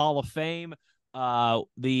Football Hall of Fame.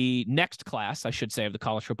 The next class, I should say, of the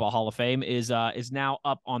College Football Hall of Fame is now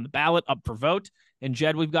up on the ballot, up for vote. And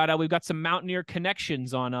Jed, we've got some Mountaineer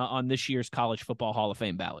connections on this year's College Football Hall of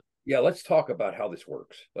Fame ballot. Yeah, let's talk about how this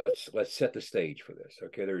works. Let's set the stage for this.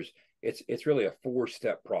 Okay, it's really a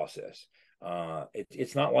 4-step process.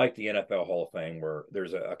 It's not like the NFL Hall of Fame where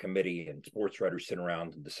there's a committee and sports writers sit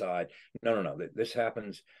around and decide. No. This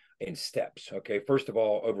happens in steps. Okay, first of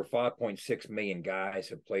all, over 5.6 million guys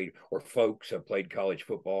have played, or folks have played college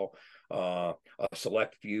football. A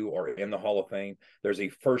select few are in the Hall of Fame. There's a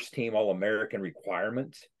first team All-American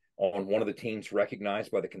requirement on one of the teams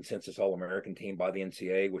recognized by the consensus All-American team by the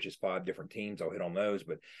NCAA, which is 5 different teams. I'll hit on those,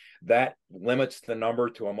 but that limits the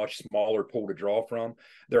number to a much smaller pool to draw from.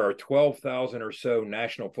 There are 12,000 or so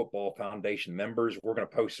National Football Foundation members. We're going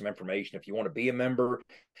to post some information. If you want to be a member,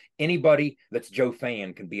 anybody that's Joe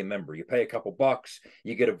fan can be a member. You pay a couple bucks,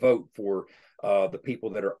 you get a vote for the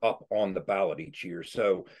people that are up on the ballot each year.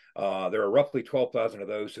 So there are roughly 12,000 of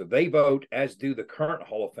those. So they vote, as do the current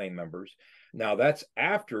Hall of Fame members. Now, that's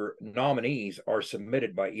after nominees are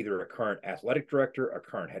submitted by either a current athletic director, a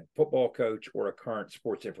current head football coach, or a current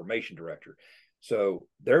sports information director. So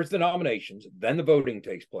there's the nominations, then the voting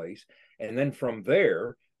takes place. And then from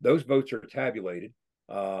there, those votes are tabulated.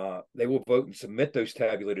 They will vote and submit those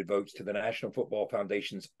tabulated votes to the National Football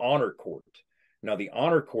Foundation's honor court. Now, the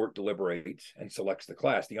honor court deliberates and selects the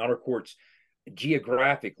class. The honor court's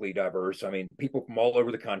geographically diverse. I mean, people from all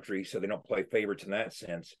over the country, so they don't play favorites in that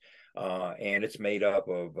sense. And it's made up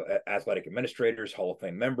of athletic administrators, Hall of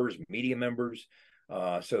Fame members, media members.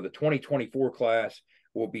 So the 2024 class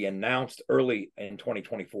will be announced early in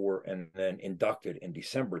 2024 and then inducted in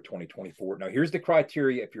December 2024. Now, here's the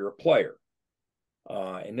criteria if you're a player.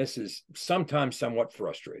 And this is sometimes somewhat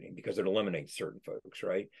frustrating because it eliminates certain folks,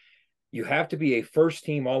 right? You have to be a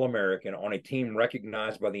first-team All-American on a team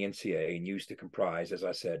recognized by the NCAA and used to comprise, as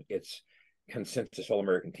I said, its consensus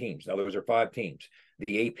All-American teams. Now, those are 5 teams.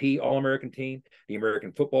 The AP All-American team, the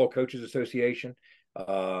American Football Coaches Association,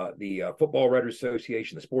 the Football Writers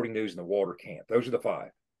Association, the Sporting News, and the Walter Camp. Those are the 5.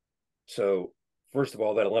 So, first of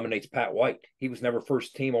all, that eliminates Pat White. He was never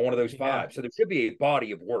first team on one of those 5. So there should be a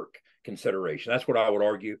body of work consideration. That's what I would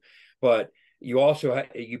argue. But you also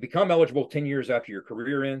you become eligible 10 years after your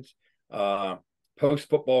career ends.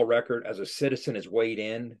 Post-football record as a citizen is weighed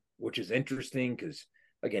in, which is interesting because,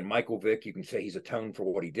 again, Michael Vick, you can say he's atoned for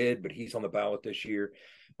what he did, but he's on the ballot this year.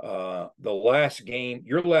 The last game,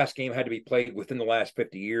 your last game had to be played within the last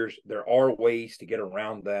 50 years. There are ways to get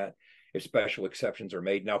around that if special exceptions are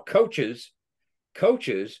made. Now, coaches,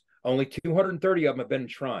 only 230 of them have been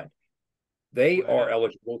enshrined. They are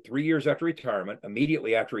eligible 3 years after retirement,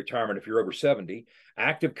 immediately after retirement if you're over 70.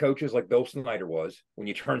 Active coaches like Bill Snyder was. When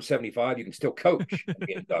you turn 75, you can still coach and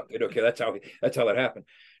get inducted. Okay, that's how that happened.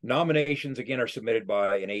 Nominations, again, are submitted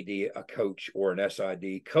by an AD, a coach, or an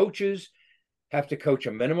SID. Coaches have to coach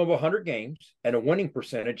a minimum of 100 games, and a winning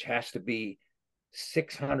percentage has to be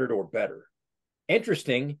 600 or better.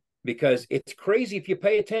 Interesting, because it's crazy if you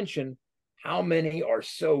pay attention how many are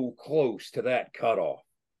so close to that cutoff.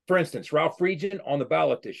 For instance, Ralph Friedgen on the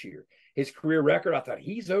ballot this year. His career record, I thought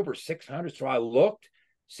he's over 600. So I looked,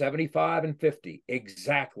 75 and 50,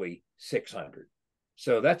 exactly 600.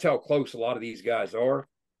 So that's how close a lot of these guys are.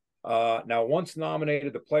 Now, once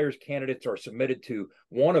nominated, the players' candidates are submitted to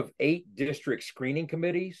one of 8 district screening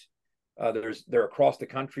committees. They're across the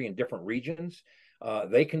country in different regions.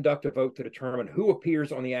 They conduct a vote to determine who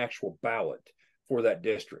appears on the actual ballot for that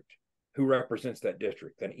district, who represents that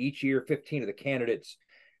district. Then each year, 15 of the candidates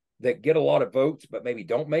that get a lot of votes but maybe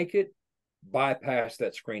don't make it bypass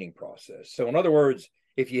that screening process. So in other words,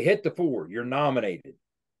 if you hit the 4, you're nominated.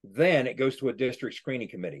 Then it goes to a district screening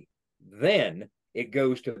committee. Then it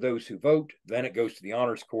goes to those who vote. Then it goes to the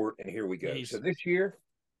honors court, and here we go. Jeez. So this year,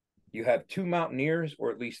 you have 2 Mountaineers,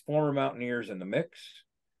 or at least former Mountaineers, in the mix.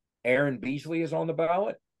 Aaron Beasley is on the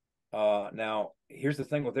ballot. Now, here's the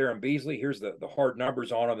thing with Aaron Beasley. Here's the hard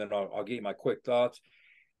numbers on him, and I'll give you my quick thoughts.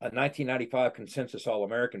 A 1995 consensus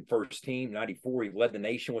All-American first team. 94, he led the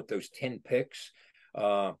nation with those 10 picks.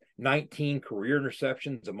 19 career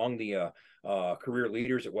interceptions among the career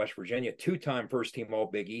leaders at West Virginia. 2-time first team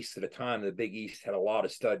All-Big East at a time the Big East had a lot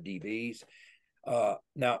of stud DBs.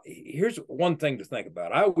 Now, here's one thing to think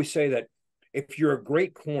about. I always say that if you're a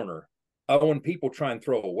great corner, Owen, people try and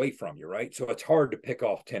throw away from you, right? So it's hard to pick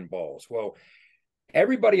off 10 balls. Well,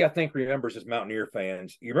 everybody, I think, remembers as Mountaineer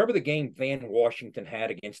fans. You remember the game Van Washington had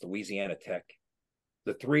against Louisiana Tech?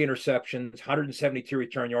 The 3 interceptions, 172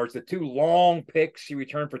 return yards, the 2 long picks he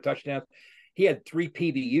returned for touchdowns. He had 3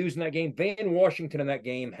 PBUs in that game. Van Washington in that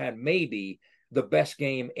game had maybe the best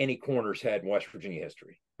game any corners had in West Virginia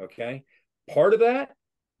history, okay? Part of that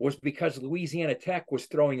was because Louisiana Tech was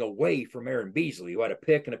throwing away from Aaron Beasley, who had a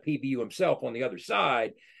pick and a PBU himself on the other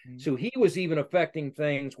side. Mm-hmm. So he was even affecting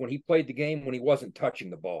things when he played the game when he wasn't touching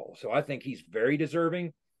the ball. So I think he's very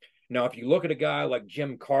deserving. Now, if you look at a guy like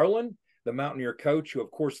Jim Carlin, the Mountaineer coach, who, of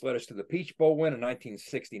course, led us to the Peach Bowl win in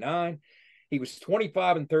 1969, he was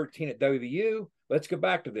 25 and 13 at WVU. Let's go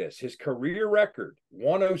back to this. His career record,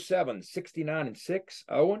 107, 69 and 6,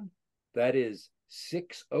 Owen, that is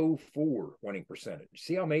 604 winning percentage.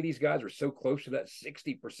 See how many of these guys are so close to that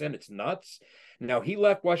 60%? It's nuts. Now, he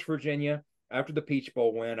left West Virginia after the Peach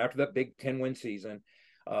Bowl win, after that Big 10 win season.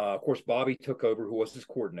 Of course, Bobby took over, who was his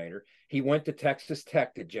coordinator. He went to Texas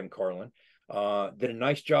Tech, did Jim Carlin. Did a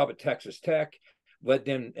nice job at Texas Tech. Led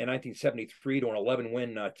them in 1973 to an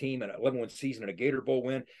 11-win team and an 11-win season and a Gator Bowl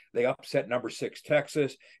win. They upset number 6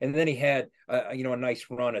 Texas, and then he had a nice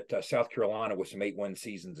run at South Carolina with some 8-win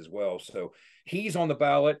seasons as well. So he's on the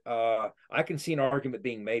ballot. I can see an argument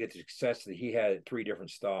being made at the success that he had at 3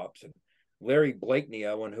 different stops. And Larry Blakeney,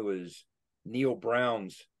 Owen, who is Neil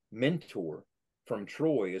Brown's mentor from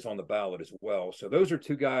Troy, is on the ballot as well. So those are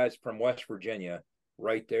 2 guys from West Virginia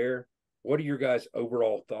right there. What are your guys'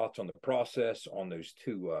 overall thoughts on the process on those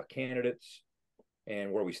two candidates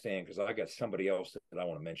and where we stand? Because I got somebody else that I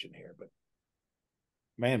want to mention here, but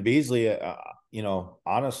Man, Beasley,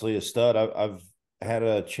 honestly, a stud. I've had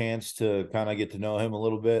a chance to kind of get to know him a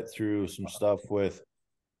little bit through some stuff with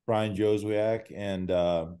Brian Joswiak, and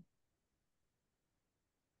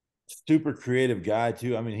super creative guy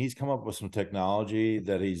too. I mean, he's come up with some technology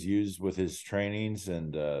that he's used with his trainings,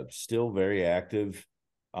 and still very active.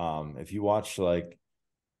 If you watch like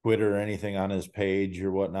Twitter or anything on his page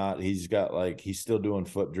or whatnot, he's still doing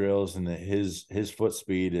foot drills, and his foot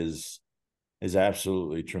speed is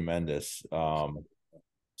absolutely tremendous.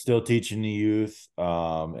 Still teaching the youth,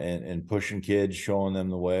 and pushing kids, showing them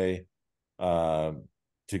the way to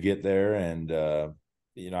get there. And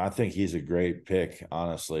I think he's a great pick,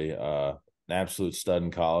 honestly. An absolute stud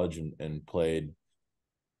in college, and played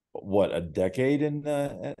what, a decade in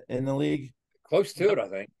the league? close to it, I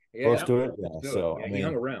think. Yeah, Close to it. Yeah. close to So it. Yeah, I he mean,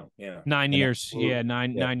 hung around. Yeah, 9 years. Yeah, yeah.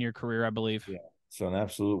 9 year career, I Bleav. Yeah. So an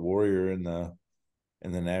absolute warrior in the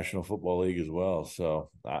National Football League as well. So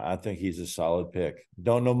I think he's a solid pick.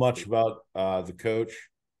 Don't know much about the coach.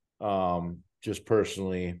 Just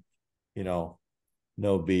personally,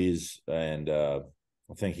 know Bees, and I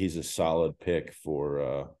think he's a solid pick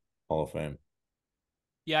for Hall of Fame.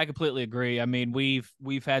 Yeah, I completely agree. I mean,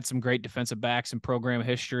 we've had some great defensive backs in program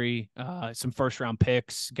history, some first round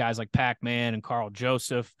picks, guys like Pac-Man and Carl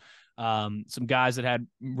Joseph, some guys that had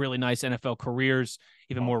really nice NFL careers,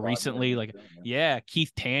 even more recently. Like, yeah,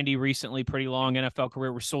 Keith Tandy recently, pretty long NFL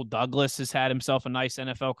career. Rasul Douglas has had himself a nice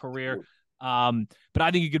NFL career. But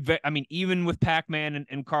I think you could, even with Pac-Man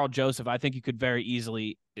and Carl Joseph, I think you could very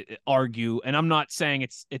easily argue, and I'm not saying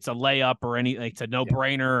it's a layup or anything, it's a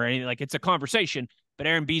no-brainer or anything, like it's a conversation. But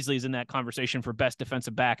Aaron Beasley is in that conversation for best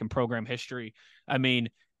defensive back in program history. I mean,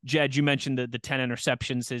 Jed, you mentioned the 10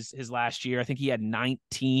 interceptions his last year. I think he had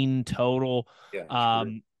 19 total. Yeah,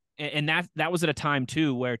 and that was at a time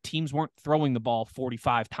too where teams weren't throwing the ball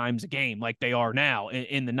 45 times a game like they are now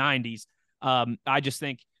in the 90s. I just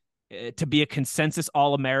think to be a consensus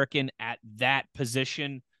All-American at that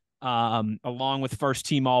position, along with first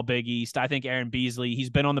team All Big East, I think Aaron Beasley, he's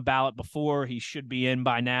been on the ballot before. He should be in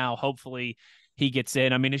by now. Hopefully he gets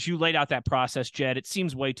in. I mean, as you laid out that process, Jed, it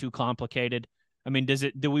seems way too complicated. I mean,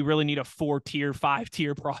 do we really need a 4-tier,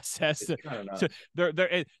 5-tier process? It's kind of nuts.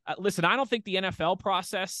 So listen, I don't think the NFL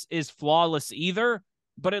process is flawless either,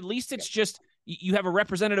 but at least it's just you have a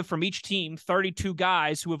representative from each team, 32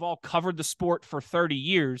 guys who have all covered the sport for 30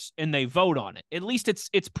 years, and they vote on it. At least it's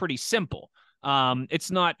pretty simple. It's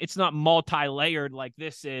not multi-layered like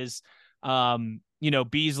this is.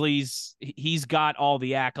 He's got all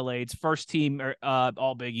the accolades, first team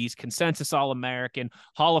All Big East, consensus All-American,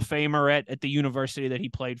 Hall of Famer at the university that he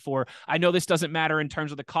played for. I know this doesn't matter in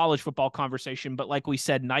terms of the college football conversation, but like we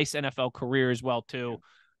said, nice NFL career as well too.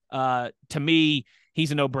 To me,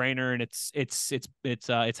 he's a no-brainer, and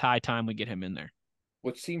it's high time we get him in there.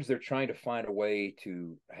 Well, it seems they're trying to find a way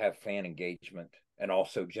to have fan engagement and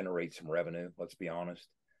also generate some revenue. Let's be honest.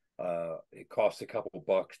 It costs a couple of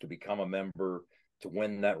bucks to become a member, to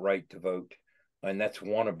win that right to vote, and that's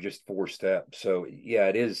one of just 4 steps. So yeah,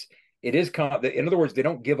 it is kind of, in other words, they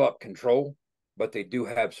don't give up control, but they do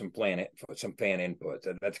have some fan input.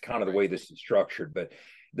 That's kind of the way this is structured. But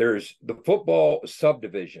there's the football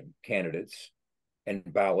subdivision candidates and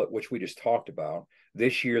ballot, which we just talked about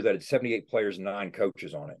this year, that it's 78 players and 9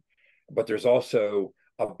 coaches on it. But there's also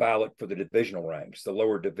a ballot for the divisional ranks, the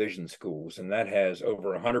lower division schools, and that has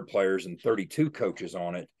over 100 players and 32 coaches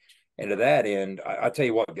on it. And to that end, I tell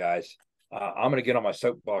you what, guys, I'm going to get on my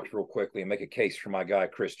soapbox real quickly and make a case for my guy,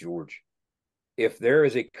 Chris George. If there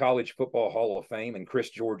is a college football Hall of Fame and Chris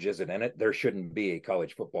George isn't in it, there shouldn't be a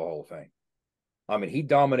college football Hall of Fame. I mean, he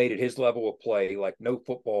dominated his level of play like no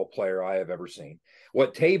football player I have ever seen.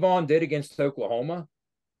 What Tavon did against Oklahoma,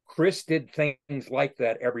 Chris did things like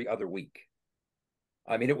that every other week.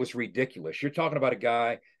 I mean, it was ridiculous. You're talking about a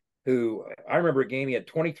guy who, I remember a game, he had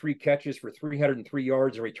 23 catches for 303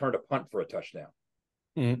 yards and returned a punt for a touchdown.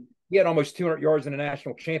 Mm-hmm. He had almost 200 yards in a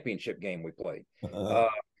national championship game we played.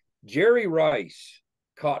 Jerry Rice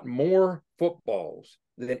caught more footballs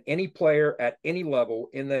than any player at any level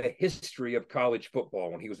in the history of college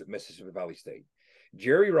football when he was at Mississippi Valley State.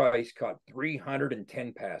 Jerry Rice caught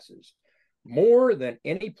 310 passes, more than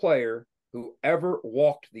any player who ever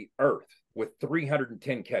walked the earth, with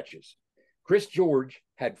 310 catches. Chris George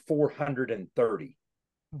had 430.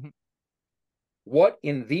 Mm-hmm. What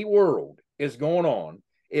in the world is going on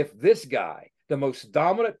if this guy, the most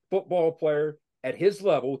dominant football player at his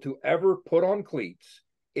level to ever put on cleats,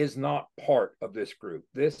 is not part of this group?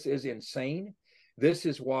 This is insane. This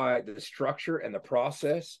is why the structure and the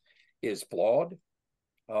process is flawed.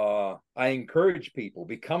 I encourage people,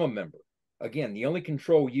 become a member. Again, the only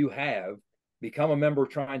control you have, become a member,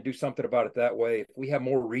 try and do something about it that way. If we have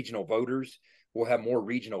more regional voters, we'll have more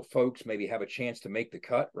regional folks maybe have a chance to make the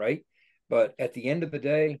cut, right? But at the end of the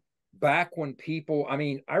day, back when people, I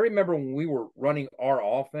mean, I remember when we were running our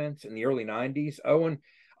offense in the early 90s, Owen,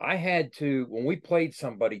 I had to, when we played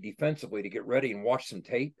somebody defensively to get ready and watch some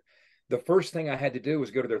tape, the first thing I had to do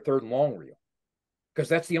was go to their third and long reel, because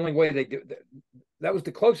that's the only way they do. That was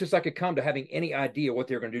the closest I could come to having any idea what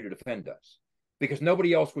they were going to do to defend us, because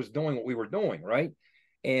nobody else was doing what we were doing, right?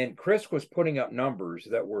 And Chris was putting up numbers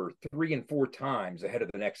that were 3 and 4 times ahead of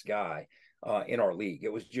the next guy in our league.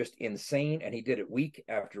 It was just insane, and he did it week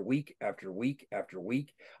after week after week after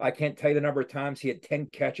week. I can't tell you the number of times he had 10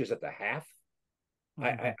 catches at the half.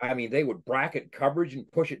 I mean, they would bracket coverage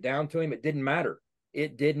and push it down to him. It didn't matter.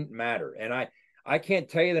 It didn't matter. And I can't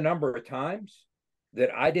tell you the number of times that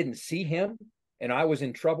I didn't see him and I was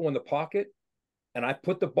in trouble in the pocket, and I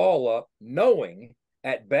put the ball up knowing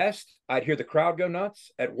at best I'd hear the crowd go nuts.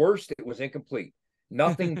 At worst, it was incomplete.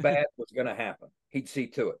 Nothing bad was going to happen. He'd see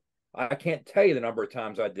to it. I can't tell you the number of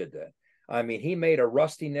times I did that. I mean, he made a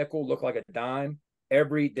rusty nickel look like a dime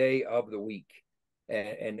every day of the week.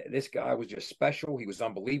 And this guy was just special. He was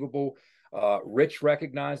unbelievable. Rich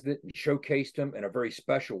recognized it and showcased him in a very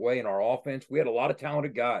special way in our offense. We had a lot of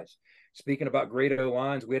talented guys. Speaking about great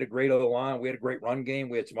O-lines, we had a great O-line. We had a great run game.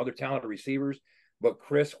 We had some other talented receivers, but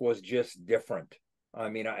Chris was just different. I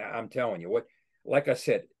mean, I'm telling you what, like I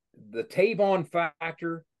said, the Tavon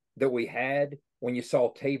factor that we had when you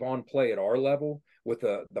saw Tavon play at our level with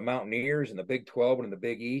the Mountaineers and the Big 12 and the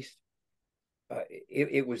Big East,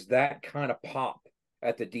 it was that kind of pop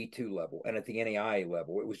at the D2 level and at the NAIA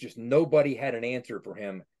level. It was just nobody had an answer for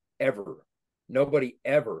him ever. Nobody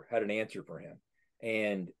ever had an answer for him.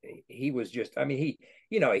 And he was just, I mean,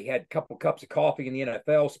 he had a couple cups of coffee in the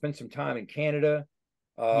NFL, spent some time in Canada.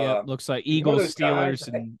 Looks like Eagles, Steelers,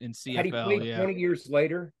 and CFL. Had he played 20 years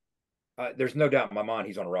later, there's no doubt in my mind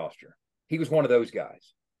he's on a roster. He was one of those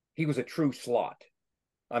guys. He was a true slot.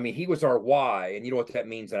 I mean, he was our Y, and you know what that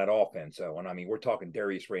means in that offense. So, and I mean, we're talking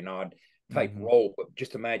Darius Raynaud type role, but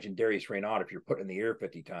just imagine Darius Raynaud if you're put in the air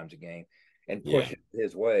 50 times a game and push it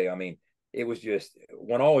his way. I mean, it was just,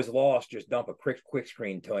 when all was lost, just dump a quick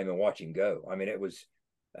screen to him and watch him go. I mean, it was,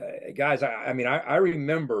 guys, I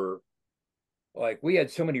remember, like, we had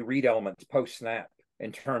so many read elements post snap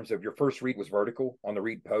in terms of your first read was vertical on the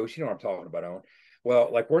read post. You know what I'm talking about, Owen? Well,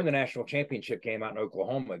 like, we're in the national championship game out in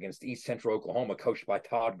Oklahoma against East Central Oklahoma, coached by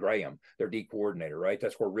Todd Graham, their D coordinator, right?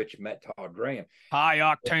 That's where Rich met Todd Graham. High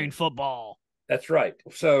octane football. That's right.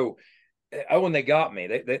 So, when they got me,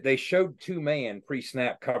 they showed 2-man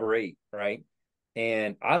pre-snap cover 8, right?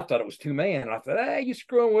 And I thought it was 2-man. And I thought, hey, you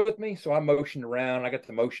screwing with me? So I motioned around. I got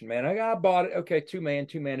the motion man. I bought it. Okay, 2-man.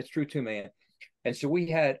 It's true 2-man. And so we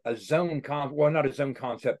had a zone not a zone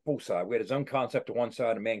concept full side. We had a zone concept to one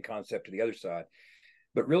side, a man concept to the other side,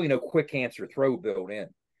 but really no quick answer throw built in.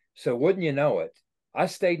 So wouldn't you know it, I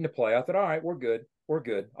stayed in the play. I thought, all right, we're good.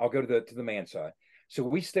 I'll go to the man side. So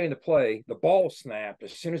we stay in the play. The ball snapped.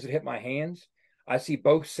 As soon as it hit my hands, I see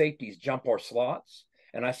both safeties jump our slots,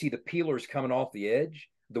 and I see the peelers coming off the edge.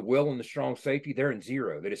 The will and the strong safety, they're in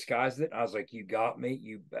zero. They disguised it. I was like, you got me.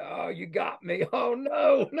 You got me. Oh,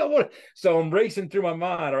 no. What? So I'm racing through my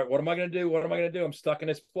mind. All right, what am I going to do? I'm stuck in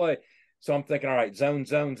this play. So I'm thinking, all right, zone.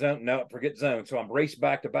 No, forget zone. So I'm raced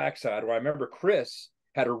back to backside, where I remember Chris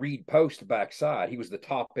had a read post backside. He was the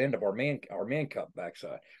top end of our man cup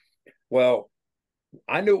backside. Well,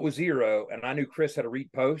 I knew it was zero, and I knew Chris had a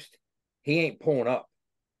read post. He ain't pulling up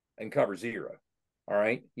and cover zero. All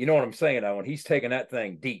right. You know what I'm saying, Owen? He's taking that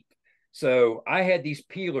thing deep. So I had these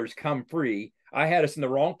peelers come free. I had us in the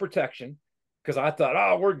wrong protection because I thought,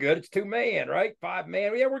 oh, we're good. It's 2-man, right?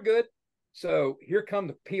 5-man. Yeah, we're good. So here come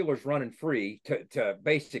the peelers running free to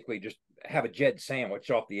basically just have a Jed sandwich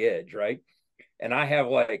off the edge, right? And I have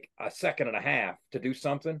like a second and a half to do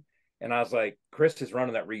something. And I was like, Chris is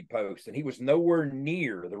running that read post. And he was nowhere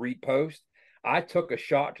near the read post. I took a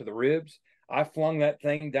shot to the ribs. I flung that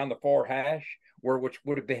thing down the far hash, which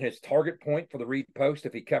would have been his target point for the read post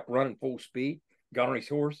if he kept running full speed, got on his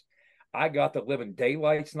horse. I got the living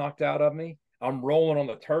daylights knocked out of me. I'm rolling on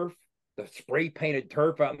the turf, the spray painted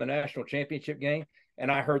turf out in the national championship game,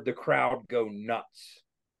 and I heard the crowd go nuts.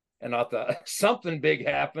 And I thought something big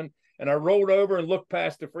happened. And I rolled over and looked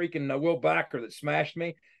past the freaking Will Backer that smashed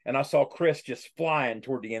me, and I saw Chris just flying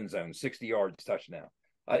toward the end zone, 60 yards touchdown.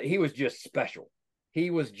 He was just special.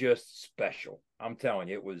 I'm telling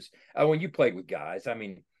you, it was when you played with guys. I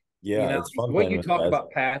mean, it's fun the way playing you with talk guys. about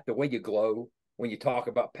Pat, the way you glow when you talk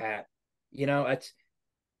about Pat.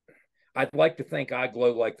 I'd like to think I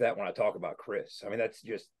glow like that when I talk about Chris. I mean, that's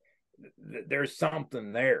just, there's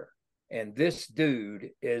something there. And this dude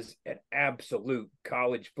is an absolute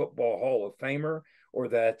college football Hall of Famer, or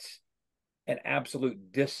that's an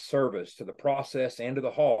absolute disservice to the process and to the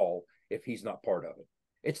Hall if he's not part of it.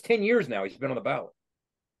 It's 10 years now he's been on the ballot.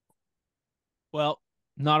 Well,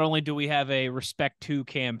 not only do we have a Respect To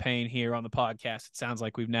campaign here on the podcast, it sounds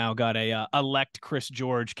like we've now got a Elect Chris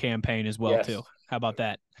George campaign as well, too. How about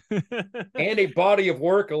that? And a body of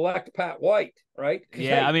work, elect Pat White, right?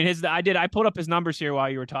 Yeah, I mean, I pulled up his numbers here while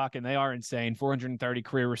you were talking. They are insane. 430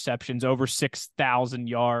 career receptions, over 6,000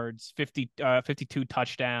 yards, 52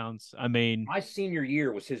 touchdowns. I mean, my senior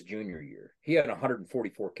year was his junior year. He had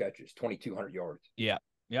 144 catches, 2,200 yards. Yeah,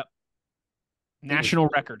 yep. National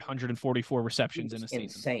record, 144 receptions in a season.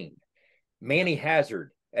 Insane. Manny Hazard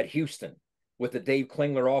at Houston with the Dave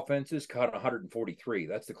Klingler offenses caught 143.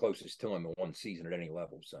 That's the closest to him in one season at any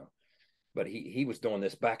level. So, but he was doing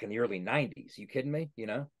this back in the early 90s. You kidding me?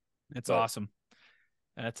 That's awesome.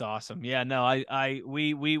 That's awesome. Yeah, no,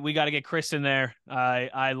 we got to get Chris in there.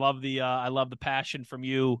 I love the passion from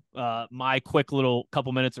you. My quick little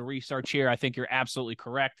couple minutes of research here. I think you're absolutely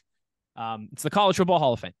correct. It's the College Football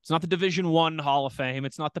Hall of Fame. It's not the Division I Hall of Fame.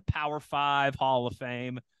 It's not the Power 5 Hall of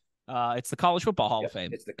Fame. It's the College Football Hall of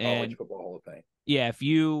Fame. It's the College Football Hall of Fame. Yeah, if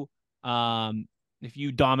you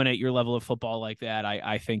dominate your level of football like that,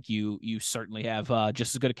 I think you certainly have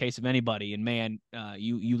just as good a case of anybody. And man,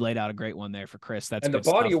 you laid out a great one there for Chris. That's and the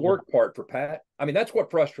body of work part for Pat. I mean, that's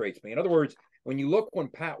what frustrates me. In other words, when you look when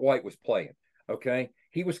Pat White was playing, okay,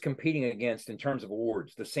 he was competing against, in terms of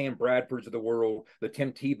awards, the Sam Bradfords of the world, the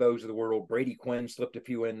Tim Tebows of the world. Brady Quinn slipped a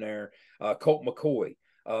few in there. Colt McCoy,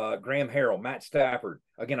 Graham Harrell, Matt Stafford.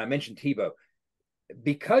 Again, I mentioned Tebow.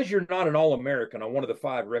 Because you're not an All-American on one of the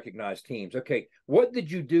 5 recognized teams, okay, what did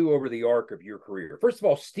you do over the arc of your career? First of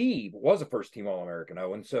all, Steve was a first-team All-American,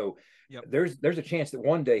 Owen, so there's a chance that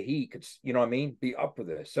one day he could, be up for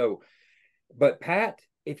this. So, but Pat,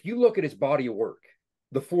 if you look at his body of work,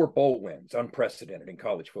 the 4 bowl wins, unprecedented in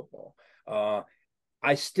college football.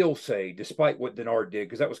 I still say, despite what Denard did,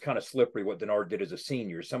 because that was kind of slippery what Denard did as a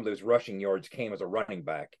senior, some of those rushing yards came as a running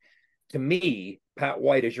back. To me, Pat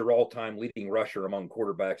White is your all-time leading rusher among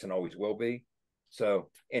quarterbacks and always will be. So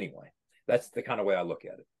anyway, that's the kind of way I look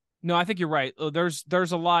at it. No, I think you're right.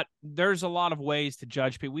 There's a lot of ways to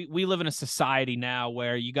judge people. We live in a society now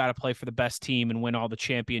where you got to play for the best team and win all the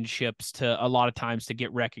championships to a lot of times to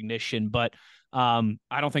get recognition. But I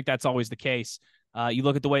don't think that's always the case. You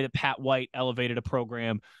look at the way that Pat White elevated a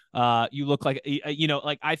program. You look like,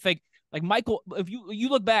 I think like Michael, if you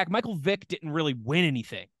look back, Michael Vick didn't really win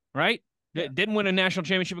anything. Right? Yeah. Didn't win a national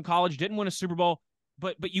championship in college, didn't win a Super Bowl,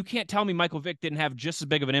 but you can't tell me Michael Vick didn't have just as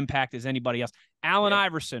big of an impact as anybody else. Allen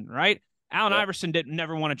Iverson, right? Allen Iverson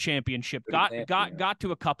never won a championship, got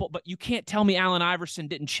to a couple, but you can't tell me Allen Iverson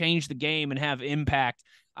didn't change the game and have impact.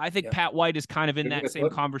 I think Pat White is kind of in that same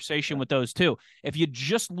conversation with those two. If you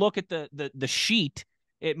just look at the sheet,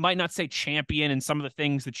 it might not say champion and some of the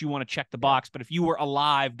things that you want to check the box, but if you were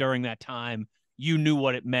alive during that time, you knew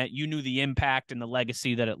what it meant. You knew the impact and the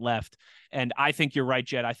legacy that it left. And I think you're right,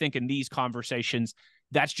 Jed. I think in these conversations,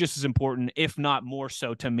 that's just as important, if not more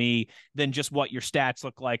so to me, than just what your stats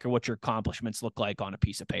look like or what your accomplishments look like on a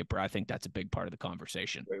piece of paper. I think that's a big part of the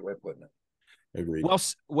conversation. Great way of putting it. Agreed.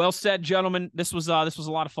 Well said, gentlemen. This was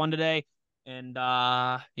a lot of fun today. And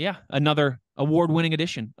another award-winning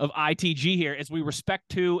edition of ITG here as we respect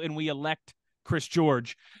to and we elect Chris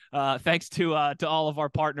George. Thanks to all of our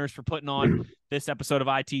partners for putting on this episode of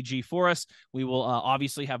ITG for us. We will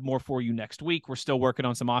obviously have more for you next week. We're still working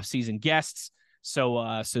on some off-season guests.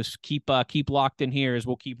 So keep locked in here as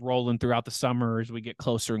we'll keep rolling throughout the summer as we get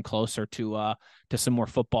closer and closer to some more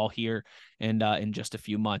football here and in just a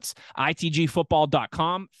few months.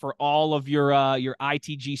 ITGfootball.com for all of your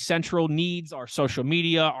ITG Central needs, our social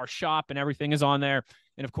media, our shop, and everything is on there.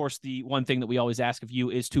 And of course, the one thing that we always ask of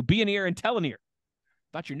you is to be an ear and tell an ear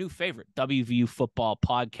about your new favorite WVU football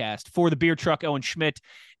podcast. For the beer truck, Owen Schmitt,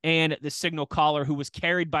 and the signal caller who was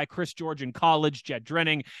carried by Chris George in college, Jed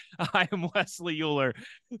Drenning. I am Wesley Uhler.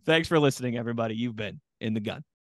 Thanks for listening, everybody. You've been in the gun.